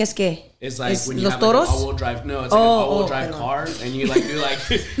racing es qué? it's like ¿Es when you los have like toros? an all-wheel drive. No, it's like an all-wheel drive perdón. car, and you like do like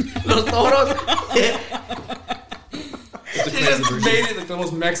los toros. It's a He crazy just version. made it like the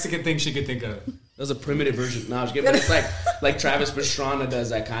most Mexican thing she could think of. That was a primitive version. No, I was kidding. But it's like Travis Pastrana does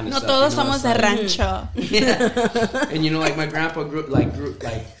that kind of No stuff. todos you know, somos it's de like- rancho. And you know, like my grandpa grew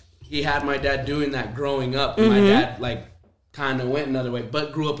like he had my dad doing that growing up. And my dad like kind of went another way,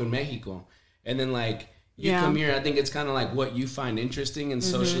 but grew up in Mexico. And then like you Yeah. come here, I think it's kind of like what you find interesting and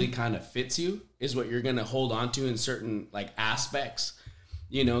socially kind of fits you is what you're gonna hold on to in certain like aspects.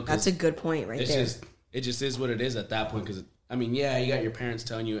 You know, 'cause That's a good point right it's there. just it just is what it is at that point. Because I mean, yeah, you got your parents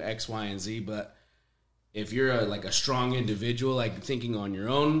telling you X, Y, and Z, but if you're like a strong individual, like thinking on your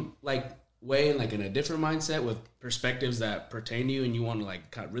own like way and like in a different mindset with perspectives that pertain to you, and you want to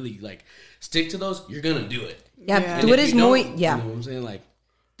like kind of really like stick to those, you're gonna do it. Yeah, Yeah. tú And if eres you don't, muy, you yeah. know what I'm saying? Like,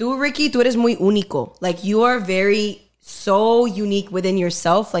 Tú, Ricky, tú eres muy único. Like, you are very, so unique within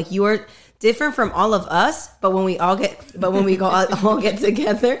yourself. Like, you are different from all of us, but when we all get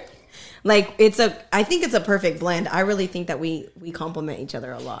together, like, I think it's a perfect blend. I really think that we complement each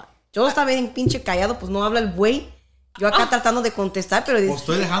other a lot. Yo estaba bien pinche callado, pues no habla el güey. Yo acá tratando de contestar, pero... Pues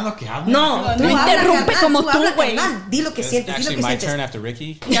estoy dejando que hable. No, tú No habla, interrumpe carnal, como tú tú, habla, güey. carnal. Di lo que It's sientes, di lo actually que my sientes. turn after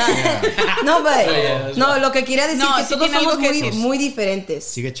Ricky. No, but, that's no, lo que quería decir No, que sí todos tiene algo somos que muy, decir. muy diferentes.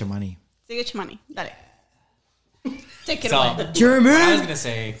 Sigue Chamani. Sigue Chimani. Dale. Take it So, away. what I was German. gonna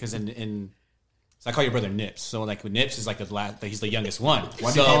say, because so I call your brother Nips. So like with Nips is like the last, he's the youngest one.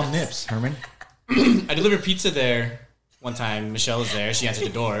 Why do you call him Nips, Herman? I delivered pizza there one time. Michelle was there. She answered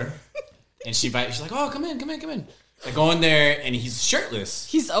the door, and she's like, "Oh, come in." I go in there, and he's shirtless.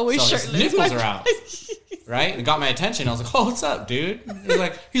 He's always so shirtless. His nipples are out, right? And it got my attention. I was like, "Oh, what's up, dude?"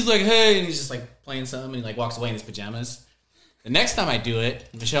 He's like, "Hey," and he's just like playing something, and he like walks away in his pajamas. The next time I do it,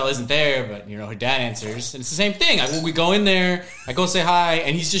 Michelle isn't there, but you know her dad answers, and it's the same thing. We go in there, I go say hi,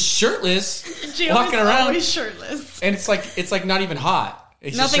 and he's just shirtless, Gio walking is around, always shirtless. and it's like not even hot.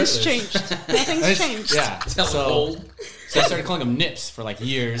 It's just Nothing's shirtless. changed. Nothing's It's- changed. Yeah. hella cold. So I started calling him Nips for like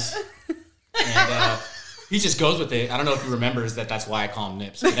years. And he just goes with it. I don't know if he remembers that's why I call him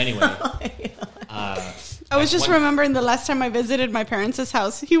Nips. But anyway. I was just one- remembering the last time I visited my parents'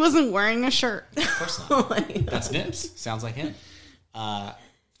 house, he wasn't wearing a shirt. Of course not. That's Nips. Sounds like him. But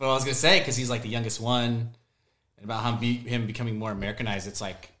what I was going to say, because he's like the youngest one, and about him becoming more Americanized, it's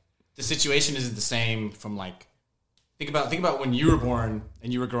like the situation isn't the same from like, think about when you were born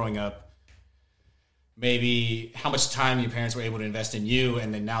and you were growing up. Maybe how much time your parents were able to invest in you,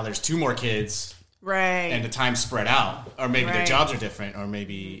 and then now there's two more kids, Right. and the time's spread out, or maybe their Right. jobs are different, or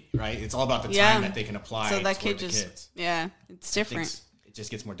maybe right. It's all about the time Yeah. that they can apply. So that toward kid the just, kids. yeah, it's different. It just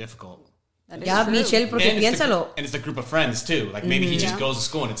gets more difficult. That is Ya, true. Michelle, porque And it's the- piénsalo. and it's the group of friends too. Like maybe he just Yeah. goes to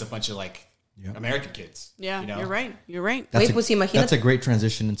school and it's a bunch of like Yeah. American kids. Yeah, you know? you're right. You're right. That's, Wait, pues imagínate. that's a great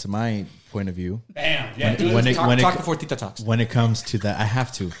transition into my point of view. Bam. Yeah. Dude, when it- talk, when it- talk before Tita talks. When it comes to that, I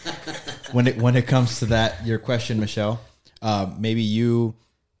have to. when it comes to that, your question, Michelle, maybe you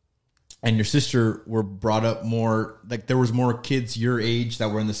and your sister were brought up more. Like there was more kids your age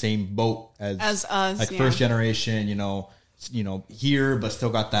that were in the same boat As us, like yeah. first generation. You know, here, but still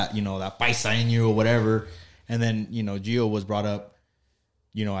got that that paisa in you or whatever. And then Gio was brought up,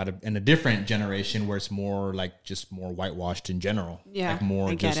 in a different generation where it's more like just more whitewashed in general. Yeah, like more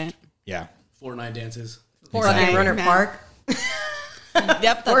I get just it. yeah. Fortnite dances. Fucking Runner man. Park.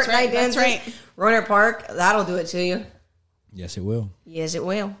 Yep, that's Fortnite right. That's dances. right. Runner Park, that'll do it to you. Yes, it will. Yes, it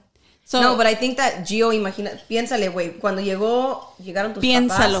will. So, No, but I think that Gio, piénsale, güey, cuando llegaron tus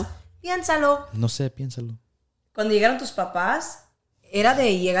Piénsalo. papás. Piénsalo. No sé, piénsalo. Cuando llegaron tus papás, era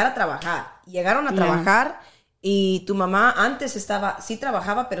de llegar a trabajar. Llegaron a trabajar y tu mamá antes sí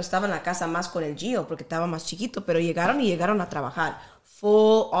trabajaba, pero estaba en la casa más con el Gio porque estaba más chiquito, pero llegaron a trabajar.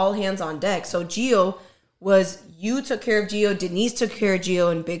 Full, all hands on deck. So Gio you took care of Gio, Denise took care of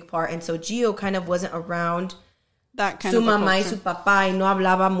Gio in big part, and so Gio kind of wasn't around that kind su of a mamá y culture. su papá y no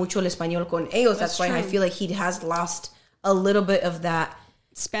hablaba mucho el español con ellos. That's why I true. feel like he has lost a little bit of that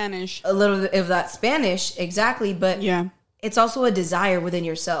Spanish. Spanish, exactly, but Yeah. it's also a desire within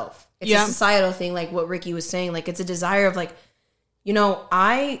yourself. It's Yeah. a societal thing, like what Ricky was saying. Like, it's a desire of like,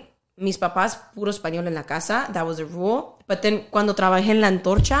 mis papás puro español en la casa. That was a rule. But then cuando trabajé en La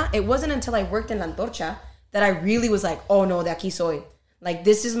Antorcha, it wasn't until I worked in La Antorcha that I really was like, oh no, de aquí soy. Like,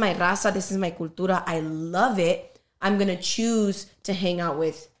 this is my raza, this is my cultura. I love it. I'm going to choose to hang out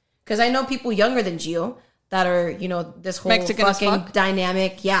with. Because I know people younger than Gio that are, this whole Mexican as fucking fuck.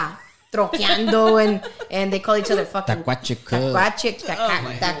 dynamic. Yeah. troqueando and they call each other fucking Tacuacheca.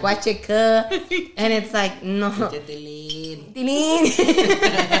 tacuacheca. And it's like, no. Tilín.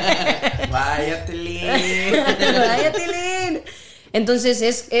 Vaya Tilín. Vaya, Tilín. Entonces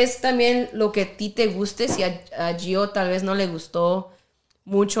es también lo que a ti te guste. Si a Gio tal vez no le gustó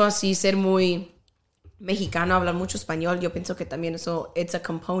mucho así ser muy mexicano, hablar mucho español, yo pienso que también eso, it's a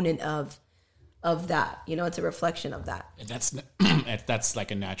component of that, you know, it's a reflection of that. And that's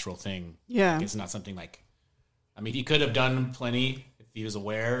like a natural thing. Yeah. Like, it's not something like, I mean, he could have done plenty if he was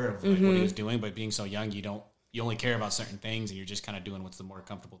aware of like, what he was doing, but being so young, you only care about certain things and you're just kind of doing what's the more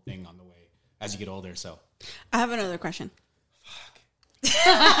comfortable thing on the way as you get older. So I have another question.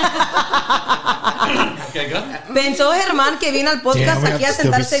 Okay, go. Pensó Germán que vino al podcast Damn, aquí a we have to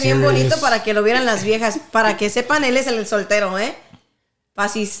still be sentarse bien serious. bonito para que lo vieran las viejas, para que sepan él es el soltero, para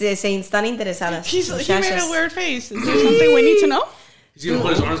si se están interesadas. He made muchachas. a weird face. Is there something we need to know? He's gonna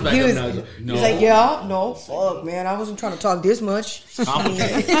put his arms back He up was- now. He's like, no. He's like, yeah, no, fuck, man, I wasn't trying to talk this much.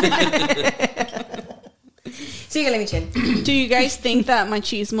 Síguele, Michelle. Do you guys think that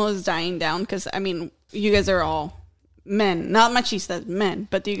machismo is dying down? Because, I mean, you guys are all men. Not machistas, men.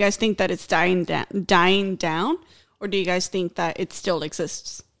 But do you guys think that it's dying down? Or do you guys think that it still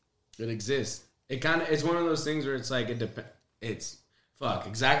exists? it exists. It's one of those things where it's like it's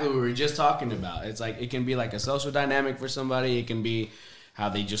exactly what we were just talking about. It's like it can be like a social dynamic for somebody. It can be how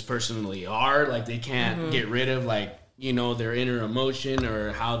they just personally are, like they can't get rid of like, you know, their inner emotion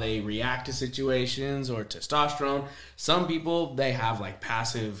or how they react to situations or testosterone. Some people, they have like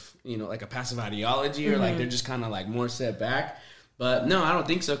passive, you know, like a passive ideology or like they're just kind of like more set back. But no, I don't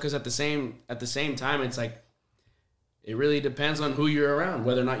think so, because at the same time, it's like it really depends on who you're around,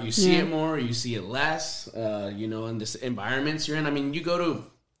 whether or not you see it more or you see it less, you know, in the environments you're in. I mean,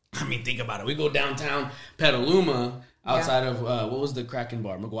 think about it. We go downtown Petaluma outside of, what was the Kraken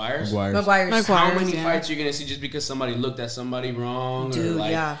bar? McGuire's? McGuire's. How many yeah. fights you're going to see just because somebody looked at somebody wrong? Dude, or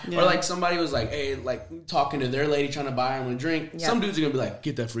like, yeah. Or like somebody was like, hey, like talking to their lady trying to buy them a drink. Yeah. Some dudes are going to be like,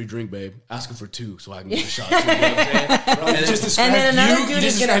 get that free drink, babe. Ask him for 2 so I can get a shot. Too. You know what I'm saying? And then- just described then another you. dude You is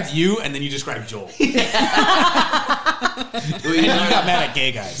just gonna- described you, and then you described Joel. And you got mad at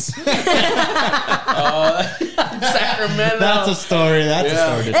gay guys. Sacramento. That's a story. That's a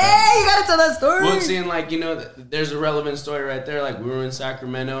story. to tell. Hey, you gotta tell that story. Well, seeing like, you know, there's a relevant story right there. Like we were in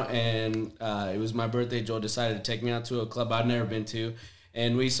Sacramento and it was my birthday. Joel decided to take me out to a club I'd never been to,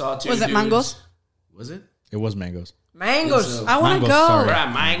 and we saw 2 Was it dudes. Mangoes? Was it? It was mangoes. Mangoes. So- I want to Mangoes, go. sorry. We're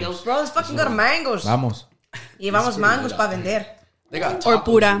at Mangoes. Bro, let's fucking go to Mangoes. Vamos. Llevamos mangos para vender. They got Or tacos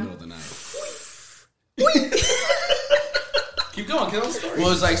pura. in the middle of the night. Keep going. Get on the story.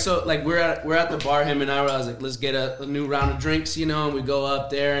 Well, it's like, so like we're at the bar, him and I was like, let's get a new round of drinks, you know, and we go up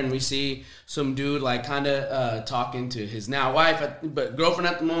there and we see some dude like kind of talking to his now wife, but girlfriend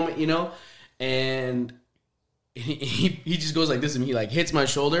at the moment, you know, and he just goes like this and he like hits my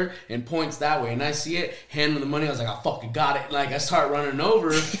shoulder and points that way, and I see it, hand him the money. I was like, I fucking got it. Like I start running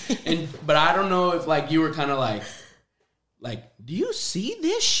over, but I don't know if like you were kind of like, do you see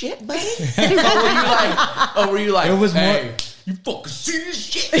this shit, buddy? or were you like, It was hey, more- you fucking see this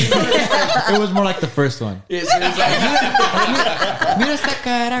shit? You know, it's like, It was more like the first one. it's like, Mira esta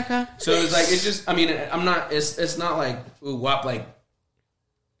caraja. so it's like, it's just, I mean, I'm not, it's not like, ooh, wop,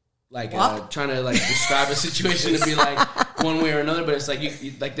 trying to like describe a situation to be like one way or another, but it's like,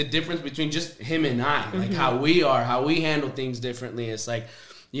 you like the difference between just him and I, like how we handle things differently. It's like,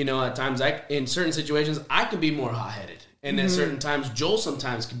 you know, at times in certain situations, I can be more hot-headed. And at certain times, Joel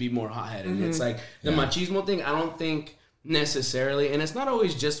sometimes can be more hot-headed. And it's like the machismo thing, I don't think necessarily, and it's not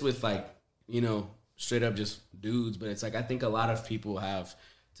always just with like, you know, straight up just dudes, but it's like I think a lot of people have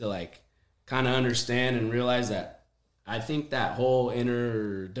to like kind of understand and realize that I think that whole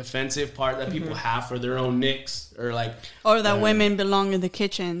inner defensive part that people have for their own nicks or like Or that women belong in the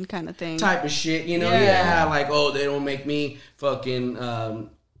kitchen kind of thing. type of shit, you know, Yeah. like, oh, they don't make me fucking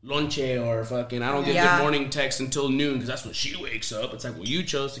lonche or fucking I don't get Yeah. good morning text until noon because that's when she wakes up. It's like, well, you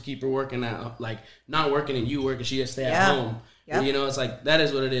chose to keep her working at like not working and you work and she just stay at home. Yeah. You know, it's like that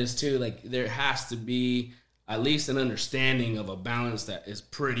is what it is too. Like there has to be at least an understanding of a balance that is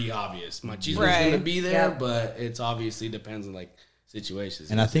pretty obvious. Machismo is Right. going to be there, Yeah. but it's obviously depends on like situations.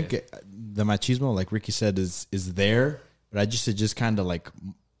 And I think the machismo, like Ricky said, is there, but it just kind of like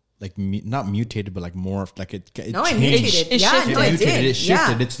not mutated, but like more like it No, it changed. mutated. It Yeah, shifted. no, it Mutated, did. it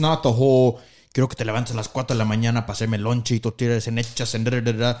shifted. Yeah. It's not the whole quiero que te levantes a las 4 de la mañana para hacerme lonche y tortillas en hechas and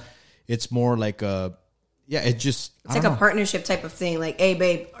da. It's more like Yeah, it just It's like a partnership type of thing. Like, hey,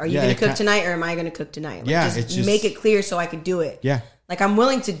 babe, are you Yeah, going it to cook can't- tonight or am I going to cook tonight? Like, Yeah, it's just- make it clear so I could do it. Yeah. Like, I'm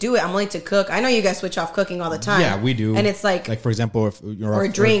willing to do it. I'm willing to cook. I know you guys switch off cooking all the time. Yeah, we do. And it's like for example, if or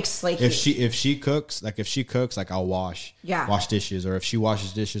drinks, like if she cooks, like I'll wash dishes, or if she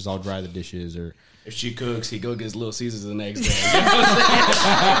washes dishes, I'll dry the dishes, or If she cooks, he go get his Little Caesars the next day.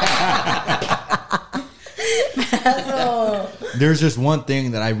 there's just one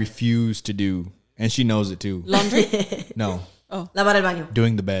thing that I refuse to do, and she knows it too. Laundry? No, lavar el baño.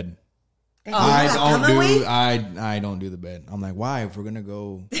 doing the bed. I don't do the bed. I'm like, why? If we're gonna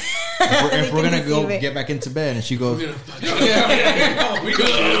go, if we're gonna go get back into bed, and she goes,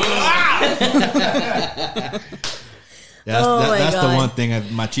 that's the one thing.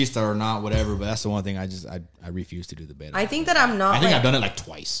 Machista or not, whatever. But that's the one thing I refuse to do the bed. I think that I'm not. I think I've done it like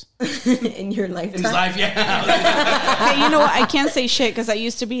twice in your lifetime. His life, yeah. Okay, you know what? I can't say shit because I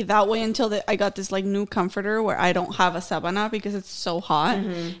used to be that way until I got this like new comforter where I don't have a sabana because it's so hot.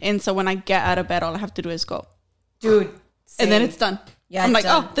 And so when I get out of bed, all I have to do is go. Dude. And then it's done. Yeah, I'm it's like,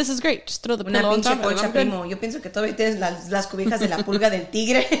 done. oh, this is great. Just throw the Una pillow on pinche top. and colcha, I'm good. primo. Yo pienso que todavía tienes las cobijas de la pulga del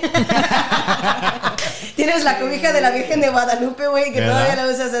tigre. Tienes la cobija de la Virgen de Guadalupe, güey, que ¿verdad? todavía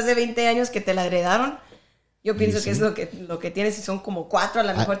la usas hace 20 años que te la heredaron. Yo pienso que es lo que tienes y son como 4. A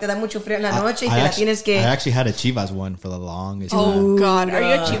lo mejor te da mucho frío en la noche y te la tienes que... I actually had a Chivas one for the longest time. Oh, God. Are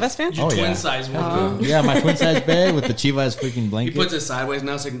you a Chivas fan? Your Oh, twin yeah. size one. Yeah, my twin size bed with the Chivas freaking He blanket. puts it sideways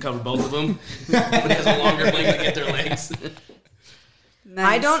now so he can cover both of them. But he has a longer blanket to get their legs. Nice.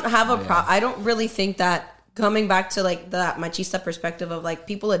 I don't have a I don't really think that coming back to like that machista perspective of like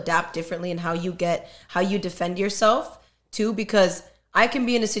people adapt differently in how you defend yourself too, because I can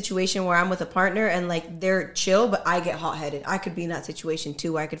be in a situation where I'm with a partner and like they're chill, but I get hot-headed. I could be in that situation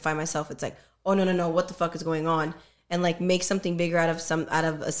too, where I could find myself, it's like, oh no, what the fuck is going on? And like make something bigger out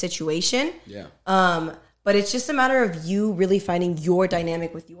of a situation. Yeah. But it's just a matter of you really finding your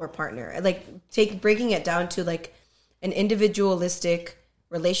dynamic with your partner. Like breaking it down to like an individualistic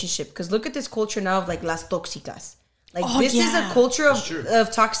relationship. Because look at this culture now of like las tóxicas. Like this is a culture of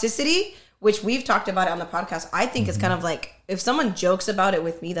toxicity, which we've talked about it on the podcast. I think it's kind of like if someone jokes about it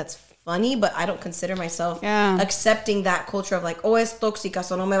with me, that's funny, but I don't consider myself accepting that culture of like, oh, es tóxica,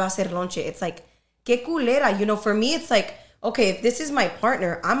 so no me va a hacer lonche. It's like, qué culera. You know, for me, it's like, okay, if this is my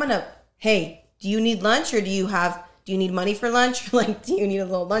partner, I'm gonna, hey, do you need lunch or do you need money for lunch? Like, do you need a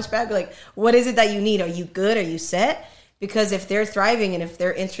little lunch bag? Like, what is it that you need? Are you good? Are you set? Because if they're thriving and if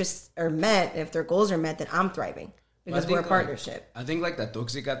their interests are met, if their goals are met, then I'm thriving because we're a partnership. I think like that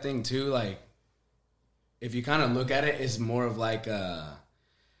toxica thing too, like if you kind of look at it, it's more of like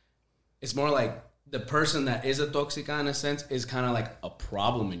it's more like the person that is a toxica in a sense is kind of like a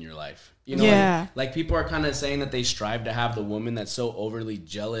problem in your life. You know, like people are kind of saying that they strive to have the woman that's so overly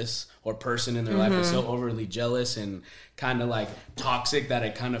jealous or person in their life that's so overly jealous and kind of like toxic that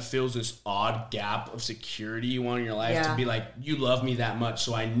it kind of fills this odd gap of security you want in your life to be like, you love me that much,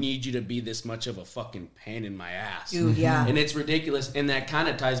 so I need you to be this much of a fucking pain in my ass. Dude, yeah. And it's ridiculous. And that kind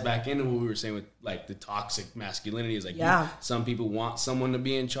of ties back into what we were saying with like the toxic masculinity is like, some people want someone to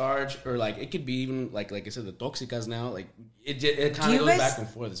be in charge, or like it could be even like I said, the toxicas now, like it kind of goes back and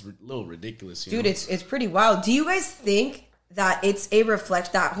forth. It's a little ridiculous. Dude, it's pretty wild. Do you guys think that it's a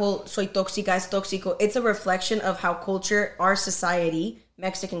that whole soy tóxica es tóxico, it's a reflection of how culture, our society,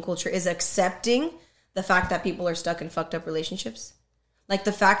 Mexican culture, is accepting the fact that people are stuck in fucked up relationships? Like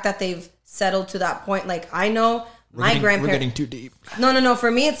the fact that they've settled to that point. Like I know my grandparents. We're getting too deep. No. For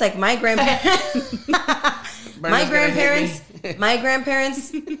me, it's like my grandparents. my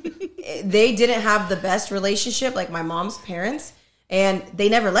grandparents, they didn't have the best relationship, like my mom's parents. And they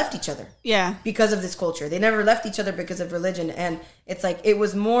never left each other. Yeah. Because of this culture. They never left each other because of religion. And it's like, it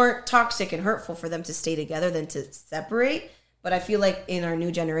was more toxic and hurtful for them to stay together than to separate. But I feel like in our new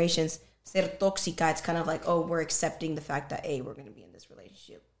generations, ser tóxica, it's kind of like, oh, we're accepting the fact that, hey, we're going to be in this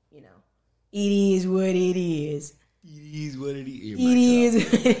relationship. You know, it is what it is. It is what it is. It is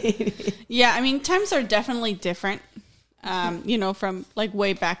what it is. Yeah, I mean, times are definitely different, you know, from like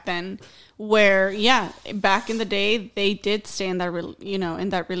way back then. Where back in the day they did stay in that in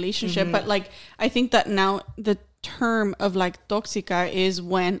that relationship, but like I think that now the term of like tóxica is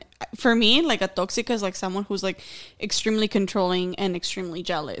when, for me, like a tóxica is like someone who's like extremely controlling and extremely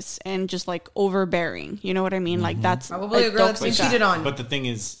jealous and just like overbearing. You know what I mean? Like that's Probably a girl that's been cheated on. But the thing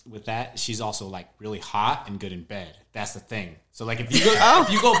is with that, she's also like really hot and good in bed. That's the thing. So like if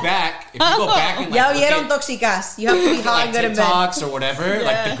you go back and like Ya look oyeron at, tóxicas. You have to be hot like and good in bed. TikToks or whatever,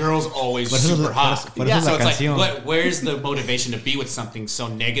 like the girl's always Por eso super hot. por eso So la it's canción. like, where's the motivation to be with something so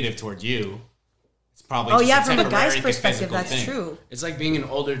negative toward you? It's probably Oh just yeah, a from a guy's temporary perspective, physical that's thing. true. It's like being an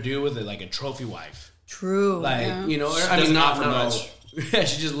older dude with like a trophy wife. True. Like, you know, She I does mean, not not for no. much. Yeah,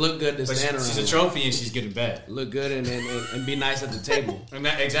 she just look good to But stand she's around. a trophy and she's good in bed. Look good and be nice at the table. And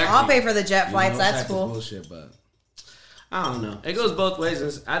that, exactly. I'll pay for the jet You flights. know, That's types of cool. Bullshit, but I don't know. It goes both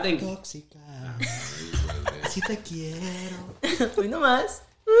ways. I think Si te quiero. Hoy nomás.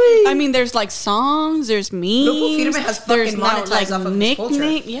 I mean, there's like songs, there's memes. Grupo Firme has there's fucking now, monetized off of this culture.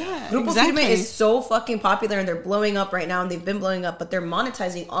 Yeah, Grupo exactly. Firme is so fucking popular and they're blowing up right now and they've been blowing up, but they're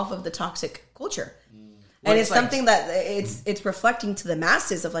monetizing off of the toxic culture. And it's like- something that it's reflecting to the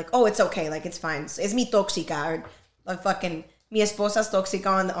masses of like, oh, it's okay, like it's fine. Es mi tóxica or fucking mi esposa's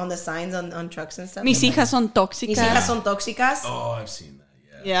tóxica on the signs on trucks and stuff. Mis hijas son tóxicas. Mis hijas son tóxicas. Oh, I've seen that.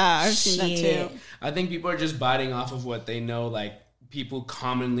 Yeah. Yeah, I've seen that Shit. too. I think people are just biting off of what they know, like people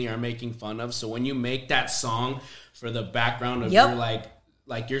commonly are making fun of. So when you make that song for the background of Yep. your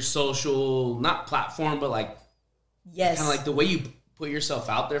like your social, not platform, but like Yes. kind of like the way you put yourself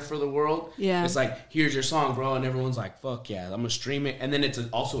out there for the world. Yeah. It's like, here's your song, bro. And everyone's like, fuck yeah, I'm gonna stream it. And then it's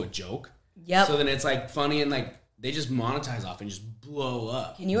also a joke. Yep. So then it's like funny and like they just monetize off and just blow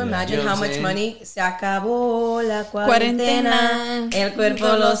up. Can you imagine You know how what I'm much saying? money? Se acabó la cuarentena. Cuarentena. El cuerpo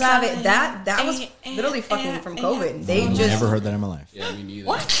lo sabe. That was literally fucking from COVID. They just Never heard that in my life. Yeah, me neither.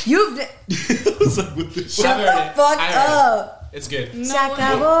 What? You've shut I've heard the it. fuck I heard it. up. It's good. Se How does the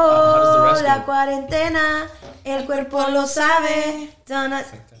acabó rest la go? cuarentena. El cuerpo lo sabe. Donna.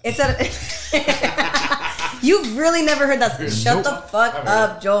 It's a. You've really never heard that. Shut the fuck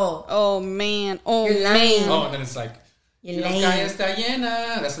up, Joel. Oh man. Oh You're lying. man. Oh, and then it's like, You're "La lame. calle está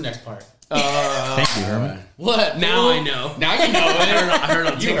llena." That's the next part. Thank you, Herman. What? Now I know. Now you know it. I heard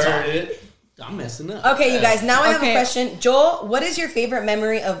on You TikTok. heard it. I'm messing up. Okay, you guys. Now I have a Okay. question. Joel, what is your favorite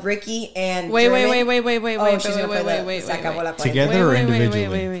memory of Ricky and Wait, German? wait, She's gonna play the wait. Se acabó la cuarentena. Together or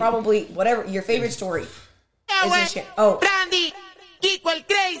individually? Probably whatever your favorite story. Is this shit. Oh, Brandy, Kiko el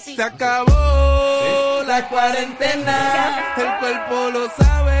Crazy. Se acabó la cuarentena, el cuerpo lo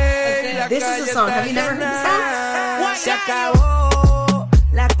sabe. La this is calle a song. está Have you never heard this song? llena. Se acabó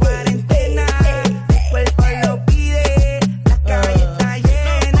la cuarentena, el cuerpo lo pide. La calle está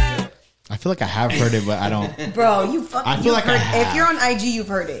llena. I feel like I have heard it, but I don't. Bro, you fucking. I feel you've like I heard, if have. you're on IG, you've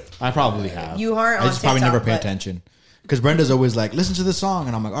heard it. I probably have. You aren't I on just probably TikTok, never pay but- attention. Because Brenda's always like, listen to this song.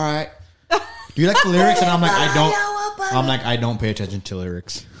 And I'm like, all right. Do you like the lyrics? And I'm like, I don't. I'm like, I don't pay attention to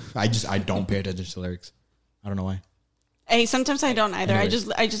lyrics. I don't pay attention to lyrics. I don't know why. Hey, sometimes I don't either. Anyways,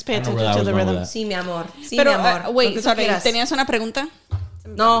 I just pay I don't know attention where I to was the going rhythm. with Sí, mi amor. Sí, Pero, mi amor. Lo que wait, tú sorry. quieras. ¿Tenías una pregunta?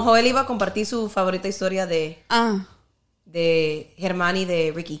 No, Joel iba a compartir su favorita historia de Germán y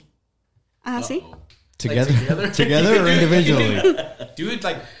de Ricky. ¿Sí? Together, together or individually? Dude,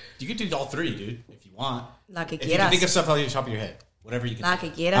 like, you could do all three, dude, if you want. La que If you can think of quieras. stuff off the top of your head. Whatever you can La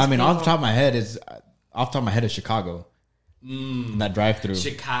think. que quieras. I mean, off the primo. top of my head is Chicago. That drive-through,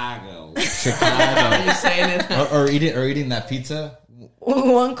 Chicago. Chicago, You saying it? or eating that pizza.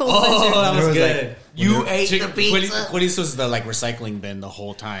 Uncle Oh, that There was was, good. like, You ate the pizza. Quilly's was the like recycling bin the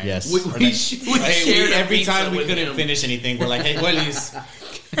whole time. Yes. We Like, shared a every pizza time we with couldn't him. finish anything, we're like, "Hey, Quilly's,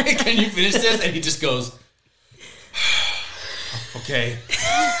 can you finish this?" And he just goes, "Okay."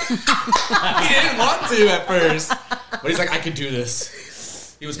 He didn't want to at first, but he's like, "I could do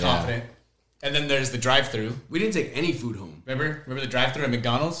this." He was confident. And then there's the drive-through. We didn't take any food home. Remember the drive-through at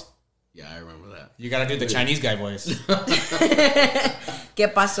McDonald's? Yeah, I remember that. You gotta do the Chinese guy voice. ¿Qué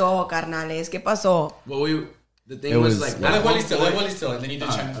pasó, carnales? ¿Qué pasó? Well, the thing It was, was- like, Let Willie still, and then you do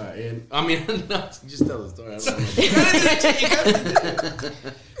Chinese. I mean, no, just tell the story. I don't know.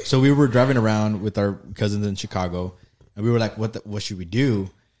 So we were driving around with our cousins in Chicago, and we were like, "What should we do?"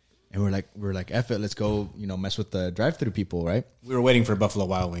 And we're like, "F it, let's go, mess with the drive-through people, right?" We were waiting for Buffalo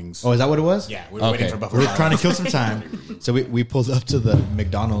Wild Wings. Oh, is that what it was? Yeah, we were waiting for Buffalo We were Wild trying to Wings. kill some time, so we pulled up to the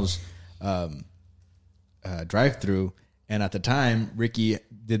McDonald's drive-through, and at the time, Ricky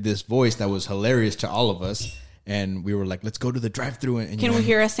did this voice that was hilarious to all of us, and we were like, "Let's go to the drive-through and Can we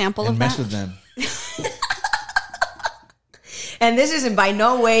hear a sample and of mess that? with them." And this isn't by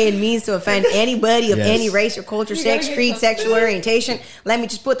no way and means to offend anybody of Yes. any race or culture, sex, creed, sexual orientation. Let me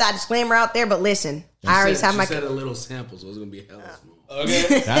just put that disclaimer out there. But listen, I already have my. She said a little sample, so it was gonna be hella small.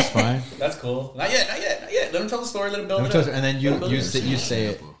 Okay, That's fine. that's cool. Not yet. Let him tell the story. Let him build Let it me up. tell you, and then you say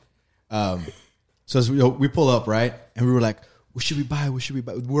it. So as we pull up, right, and we were like, "What should we buy? What should we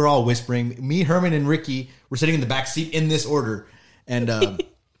buy?" We're all whispering. Me, Herman, and Ricky were sitting in the back seat in this order, and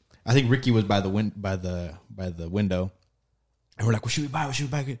I think Ricky was by the window, and we're like, "What should we buy? What should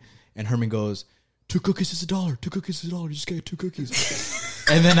we buy?" And Herman goes, "2 cookies is $1. 2 cookies is $1. You just get 2 cookies."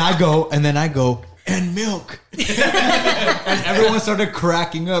 and then I go, and milk. And everyone started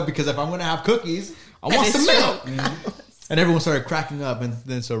cracking up because if I'm gonna have cookies, I want some milk. And everyone started cracking up, and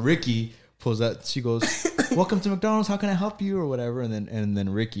then so Ricky pulls that. She goes, "Welcome to McDonald's. How can I help you?" or whatever. And then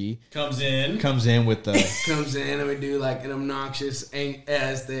Ricky Comes in. with the Comes in and we do like an obnoxious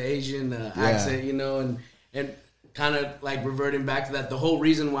as the Asian accent, you know, and kind of like reverting back to that. The whole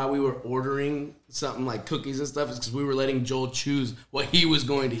reason why we were ordering something like cookies and stuff is because we were letting Joel choose what he was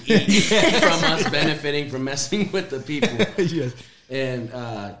going to eat from us benefiting from messing with the people. yes. And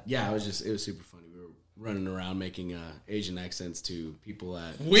it was super funny. We were running around making Asian accents to people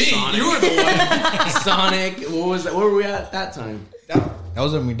at Sonic. You were the one. Sonic. What was that? Where were we at that time? That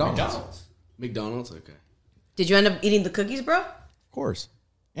was at McDonald's. McDonald's. Okay. Did you end up eating the cookies, bro? Of course.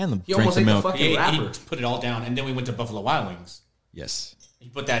 And the You drinks almost and ate the milk. fucking He rapper. put it all down, and then we went to Buffalo Wild Wings. Yes. He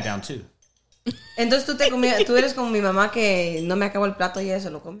put that down too. Entonces tú eres como mi mamá que no me acabo el plato y ella se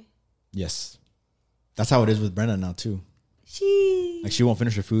lo come. Yes. That's how it is with Brenda now too. Like she won't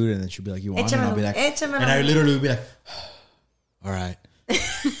finish her food and then she'll be like, "You want it?" And I'll be like, Échamelo. and I literally will be like, "All right."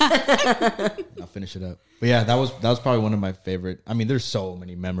 I'll finish it up. But yeah, that was probably one of my favorite. I mean, there's so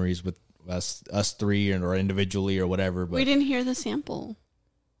many memories with us three or individually or whatever. But We didn't hear the sample.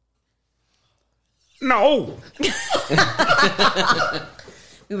 no.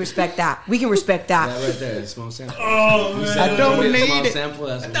 We respect that. We can respect that. That right there, small sample. Oh, man. I don't need it. Sample,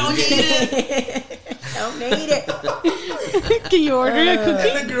 that's Don't need it. Can you order a cookie?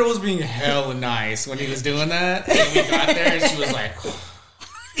 And the girl was being hella nice when he was doing that. And we got there, and she was like,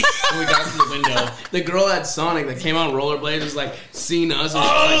 when we got to the window. The girl at Sonic that came on rollerblades was like seeing us and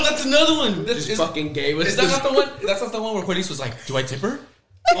Oh, that's another one. That's just fucking gave us. Is that not the one? That's not the one where Police was like, "Do I tip her?"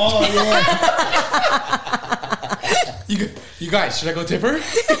 Oh yeah. You guys, should I go tip her?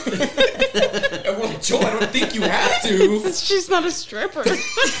 And we're like, Joe, I don't think you have to. She's not a stripper.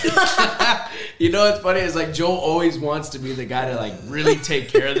 You know what's funny is like Joel always wants to be the guy to like really take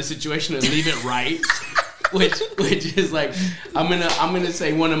care of the situation and leave it right. Which is like I'm gonna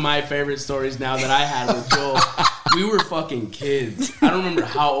say one of my favorite stories now that I had with Joel. We were fucking kids. I don't remember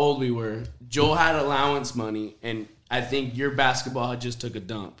how old we were. Joel had allowance money, and I think your basketball had just took a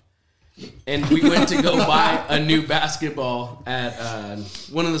dump. And we went to go buy a new basketball at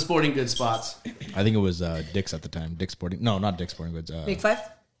one of the sporting goods spots. I think it was Dick's at the time. Dick's Sporting. No, not Dick's Sporting Goods. Big Five?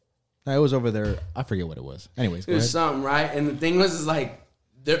 No, it was over there. I forget what it was. Anyways, It go was ahead. something, right? And the thing was, is like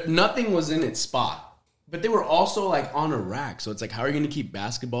nothing was in its spot. But they were also like on a rack. So it's like, how are you going to keep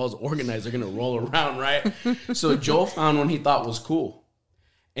basketballs organized? They're going to roll around, right? So Joel found one he thought was cool.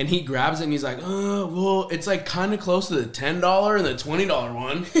 And he grabs it and he's like, oh, well, it's like kind of close to the $10 and the $20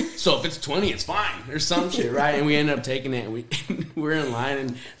 one. So if it's 20, it's fine. Or some shit, right? And we ended up taking it. And we're in line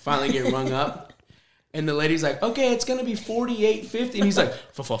and finally get rung up. And the lady's like, okay, it's going to be $48.50. And he's like,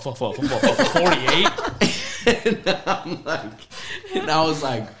 48? And I'm like, and I was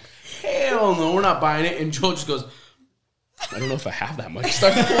like, hell no, we're not buying it. And Joel just goes, I don't know if I have that much.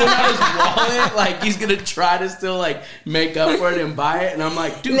 Starts pulling out his wallet like he's gonna try to still like make up for it and buy it. And I'm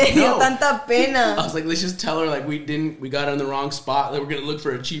like, dude, Le dio no. tanta pena. I was like, let's just tell her like we got it in the wrong spot. That we're gonna look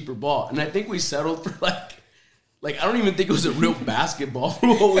for a cheaper ball. And I think we settled for like I don't even think it was a real basketball for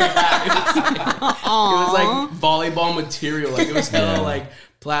what we had. It was like volleyball material. Like it was hella like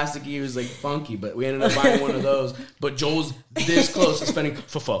plasticky. It was like funky, but we ended up buying one of those. But Joel's this close to spending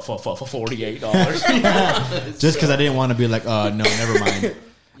for $48. Just because I didn't want to be like, no, never mind.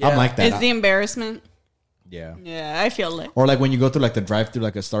 I'm like that. It's the embarrassment. Yeah. Yeah, I feel it. Or like when you go through like the drive-through,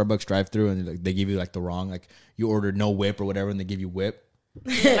 like a Starbucks drive-through, and like they give you like the wrong, like you ordered no whip or whatever, and they give you whip.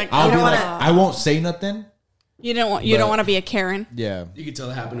 Like, I'll be don't like, wanna- I won't say nothing. you don't but- want to be a Karen. Yeah. You could tell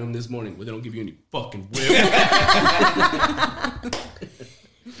it happened to him this morning where they don't give you any fucking whip.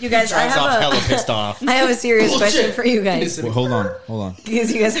 You guys, I Drives off hella have pissed off. I have a serious question for you guys. Well, hold on.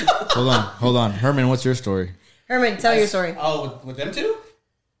 Because you guys, Hold on. Herman, what's your story? Herman, tell your story. Oh, with them two?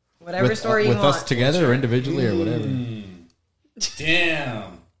 Whatever story you with want. us together or individually or whatever.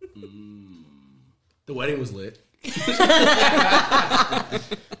 Damn. The wedding was lit.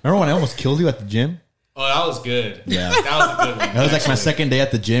 Remember when I almost killed you at the gym? Oh, that was good. Yeah. That was a good one. That was like my second day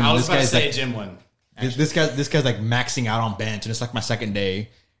at the gym. I was This about to guy's say a like, gym one. this guy's like maxing out on bench, and it's like my second day,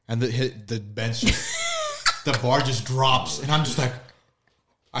 and the bench just, the bar just drops, and I'm just like,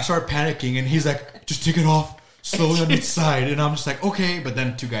 I start panicking, and he's like, just take it off slowly on each side, and I'm just like, okay, but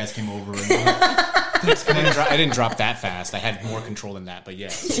then two guys came over, and they're like, thanks, guys. I didn't drop that fast. I had more control than that, but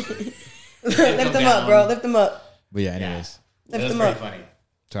yes. Lift them up, bro. Lift them up. But yeah, anyways, It Lift was them pretty up. funny.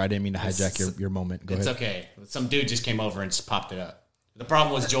 sorry, I didn't mean to hijack your moment. Go It's ahead. okay. Some dude just came over and just popped it up. The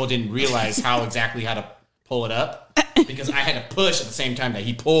problem was Joel didn't realize how to pull it up because I had to push at the same time that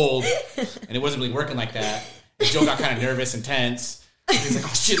he pulled, and it wasn't really working like that. And Joel got kind of nervous and tense. And he's like,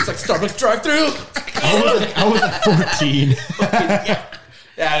 "Oh shit! It's like Starbucks drive-through." I was like 14.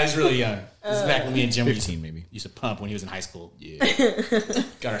 Yeah, it was really young. This is back when me and Jim 15 maybe. used to pump when he was in high school. Yeah.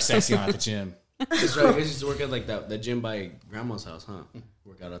 Got our sexy on at the gym. That's right. You guys used to work at like that gym by grandma's house, huh?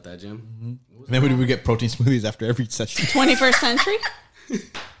 Work out at that gym. And then we would get protein smoothies after every session. 21st century?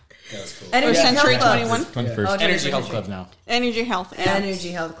 That was cool. Energy Or Century Health Club. 21? 21st. Oh, Energy 21st Health century. Club now. Energy Health. Yeah.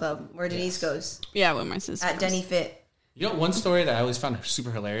 Energy Health Club, where Denise goes. Yeah, with my sister. At Denny Fit. You know, one story that I always found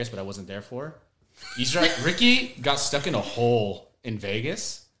super hilarious, but I wasn't there for. Ricky got stuck in a hole in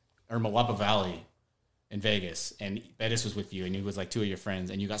Vegas, or Malapa Valley in Vegas, and Bettis was with you, and he was like two of your friends,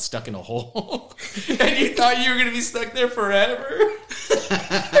 and you got stuck in a hole, and you thought you were gonna be stuck there forever. Like,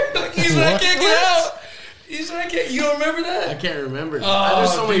 I can't get out. I can't. You don't remember that? I can't remember. Oh,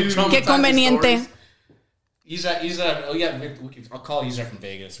 There's so many dude. Qué traumatizing conveniente. stories. Oh yeah, I'll call Isra from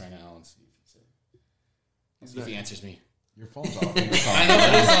Vegas right now and see if he answers me. Your phone's off. I know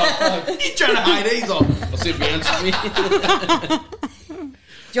it is all. He's trying to hide it. He's all, I'll see if he answers me.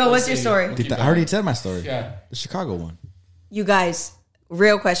 Joe, what's your story? I already said my story. Yeah. The Chicago one. You guys,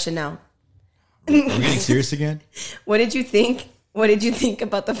 real question now. Are we getting serious again? What did you think? What did you think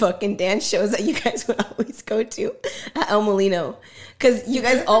about the fucking dance shows that you guys would always go to at El Molino? Because you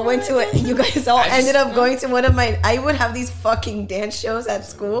guys all went to it. You guys all ended up going to one of my. I would have these fucking dance shows at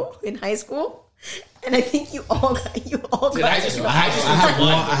school in high school, and I think you all got. Dude, I just I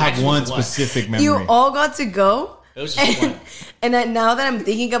have one specific memory. You all got to go. It was just one. And then now that I'm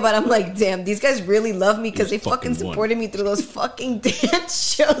thinking about it, I'm like, damn, these guys really love me because they fucking fucking supported me through those fucking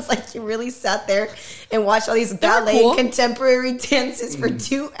dance shows. Like, you really sat there and watched all these ballet cool. and contemporary dances for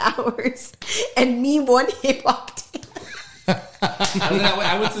 2 hours and me one hip hop dance.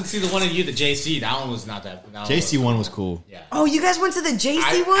 I went to see the one of you, the JC. That one was not that. JC one was cool. Yeah. Oh, you guys went to the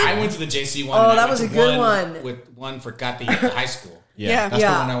JC one? I went to the JC one. Oh, and I that went was to a good one. With one for Gatti at the high school. Yeah. That's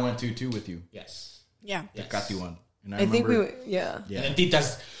Yeah. the one I went to too with you. Yes. Yeah. Yes. Got the one. And I think we remember- were, yeah. Yeah. And then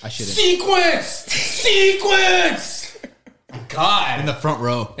Tita's I shouldn't. sequence. God. In the front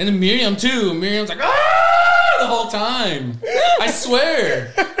row. And then Miriam too. Miriam's like, the whole time. I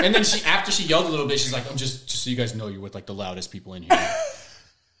swear. And then after she yelled a little bit, she's like, I'm just so you guys know, you're with like the loudest people in here.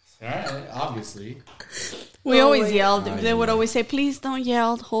 All right, obviously. We Oh, always wait. yelled. They would always say, please don't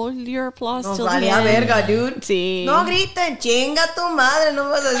yell. Hold your applause Nos till the valía end. verga, dude. Sí. No griten, chinga tu madre, no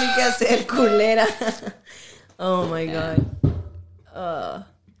vas a decir qué hacer, culera. Oh my god.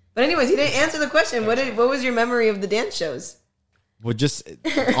 But anyways, you didn't answer the question. What was your memory of the dance shows? Well, just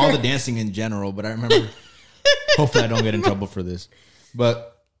all the dancing in general, but I remember, hopefully I don't get in trouble for this,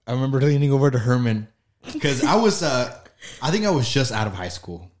 but I remember leaning over to Herman because I think I was just out of high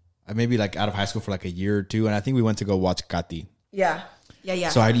school. I maybe like out of high school for like a year or two, and I think we went to go watch Katy. Yeah.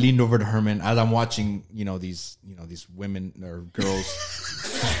 So I leaned over to Herman as I'm watching, these women or girls.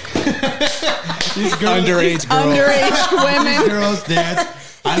 These girls, Underage girl. Underage women. girls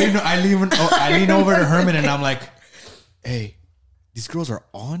dance. I lean over to Herman and I'm like, hey, these girls are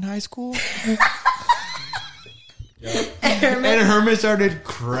all in high school? And Herman started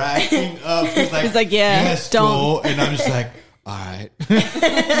cracking up. He's like, yeah, yes, don't. Joel. And I'm just like, all right.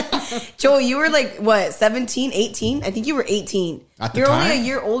 Joel, you were like, what, 17, 18? I think you were 18. At the You're time? only a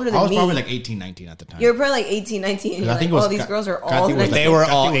year older than me. I was probably like 18, 19 at the time. You were probably like 18, 19. And you're I like, think it was these Ka- girls are Kathy all... was Like, They were I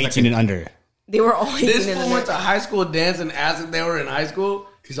all think it was 18 and under. they were all 18 This and fool under. went to high school dance and asked if they were in high school.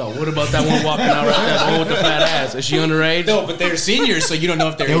 He's all, what about that one walking out right there, the one with the fat ass? Is she underage? No, but they're seniors, so you don't know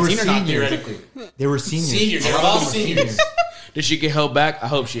if they're They were 18 or not, seniors. theoretically. They were seniors. Seniors. They're all seniors. Did she get held back? I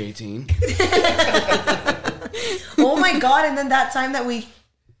hope she 18. Oh my god! And then that time that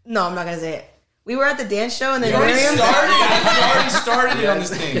no, I'm not gonna say it. We were at the dance show, and then You already Miriam. started it on this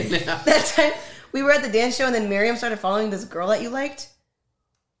thing. That time we were at the dance show, and then Miriam started following this girl that you liked.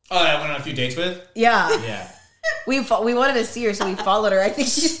 Oh, I went on a few dates with? Yeah, Yeah. we wanted to see her, so we followed her. I think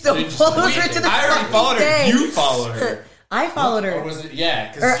she still follows her to the I already fucking followed her. day. You followed her. I followed Or her. was it?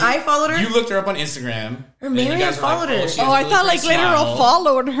 Yeah. 'cause Or I followed her? You looked her up on Instagram. Or and then you Miriam guys were like, followed her. she has Oh, a I really thought pretty like literal smile.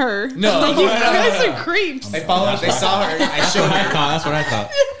 followed her. No, You guys are creeps. They followed. They saw her. I showed her. That's what I thought.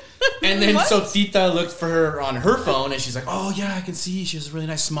 And then so Tita looked for her on her phone, and she's like, "Oh yeah, I can see she has a really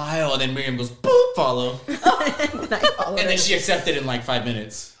nice smile." And then Miriam goes, "Boop, follow," And I followed and her. then she accepted in like 5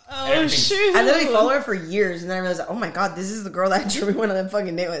 minutes. Oh, And everything- shoot. I literally followed her for years, and then I realized, oh my god, this is the girl that drew me one of them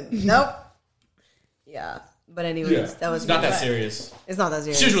fucking date with. Nope. Yeah, but anyways, that was It's not really that bad. serious. It's not that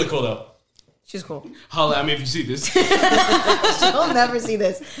serious. She was really cool though. She's cool. Holla at me if you see this. She'll never see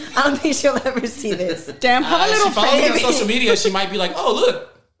this. I don't think she'll ever see this. Damn, have a If little she follows me on faith. social media, she might be like, "Oh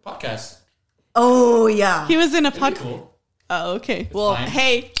look, podcast." Oh yeah. He was in a That'd be podcast. cool. Oh, okay. Well, fine.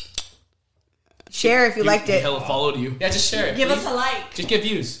 hey, Share if you liked He it. hella followed you. Yeah, just share it. give us please. a like. Just get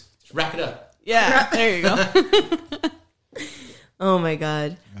views. Just wrap it up. Yeah, there you go. Oh my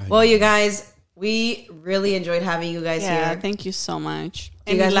God. Well, you guys, we really enjoyed having you guys Yeah, here. thank you so much.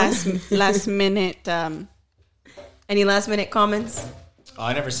 Do you Any guys last minute? Any last minute comments? Oh,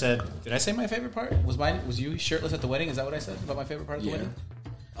 I never said. Did I say my favorite part? Was you shirtless at the wedding? Is that what I said about my favorite part of the wedding?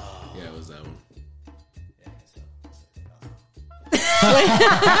 Yeah, it was that one.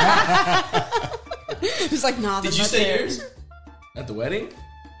 It's like, nah. Did you say yours? At the wedding?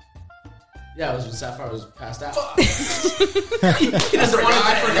 Yeah, it was when Sapphire was passed out. I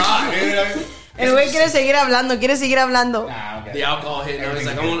forgot, dude. El güey quiere seguir hablando. Nah, okay. The alcohol hit, and I was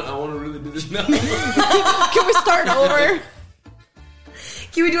like, I want to really do this now. Can we start over?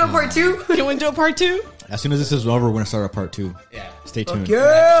 Can we do a part 2? Can we do a part 2? As soon as this is over, we're gonna start a part 2. Yeah. Stay tuned.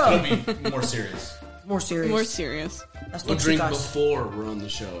 Yeah. It'll be more serious. More serious. More serious. That's We'll what drink chicas. before we're on the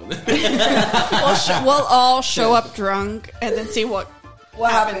show. We'll all show up drunk and then see what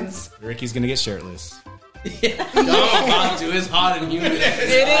happens. Ricky's gonna get shirtless. I'm about to. It's hot and humid.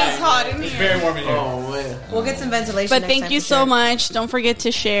 It is hot in It's here. very warm in here. Oh, man. We'll get some ventilation. But next thank time you for so sure. much. Don't forget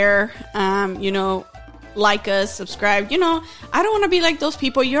to share. Like us, subscribe. I don't want to be like those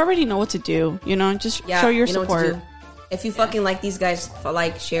people. You already know what to do. Just Yeah, show your you know what to support. do. If you fucking like these guys,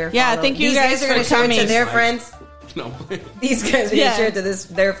 like, share, Yeah, follow. thank you These guys are gonna for share it to coming. their friends. No. These guys are Yeah. gonna share it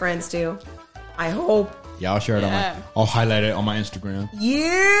to their friends too. I hope. Yeah, I'll share it Yeah. I'll highlight it on my Instagram.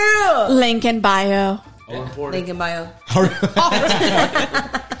 Yeah. Link in bio. I'll report it. Link in bio.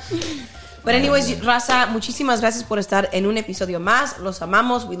 But anyways, raza, muchísimas gracias por estar en un episodio más. Los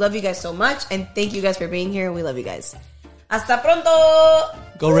amamos. We love you guys so much. And thank you guys for being here. We love you guys. Hasta pronto.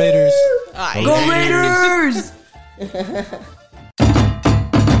 Go Raiders. Ay. Go Raiders.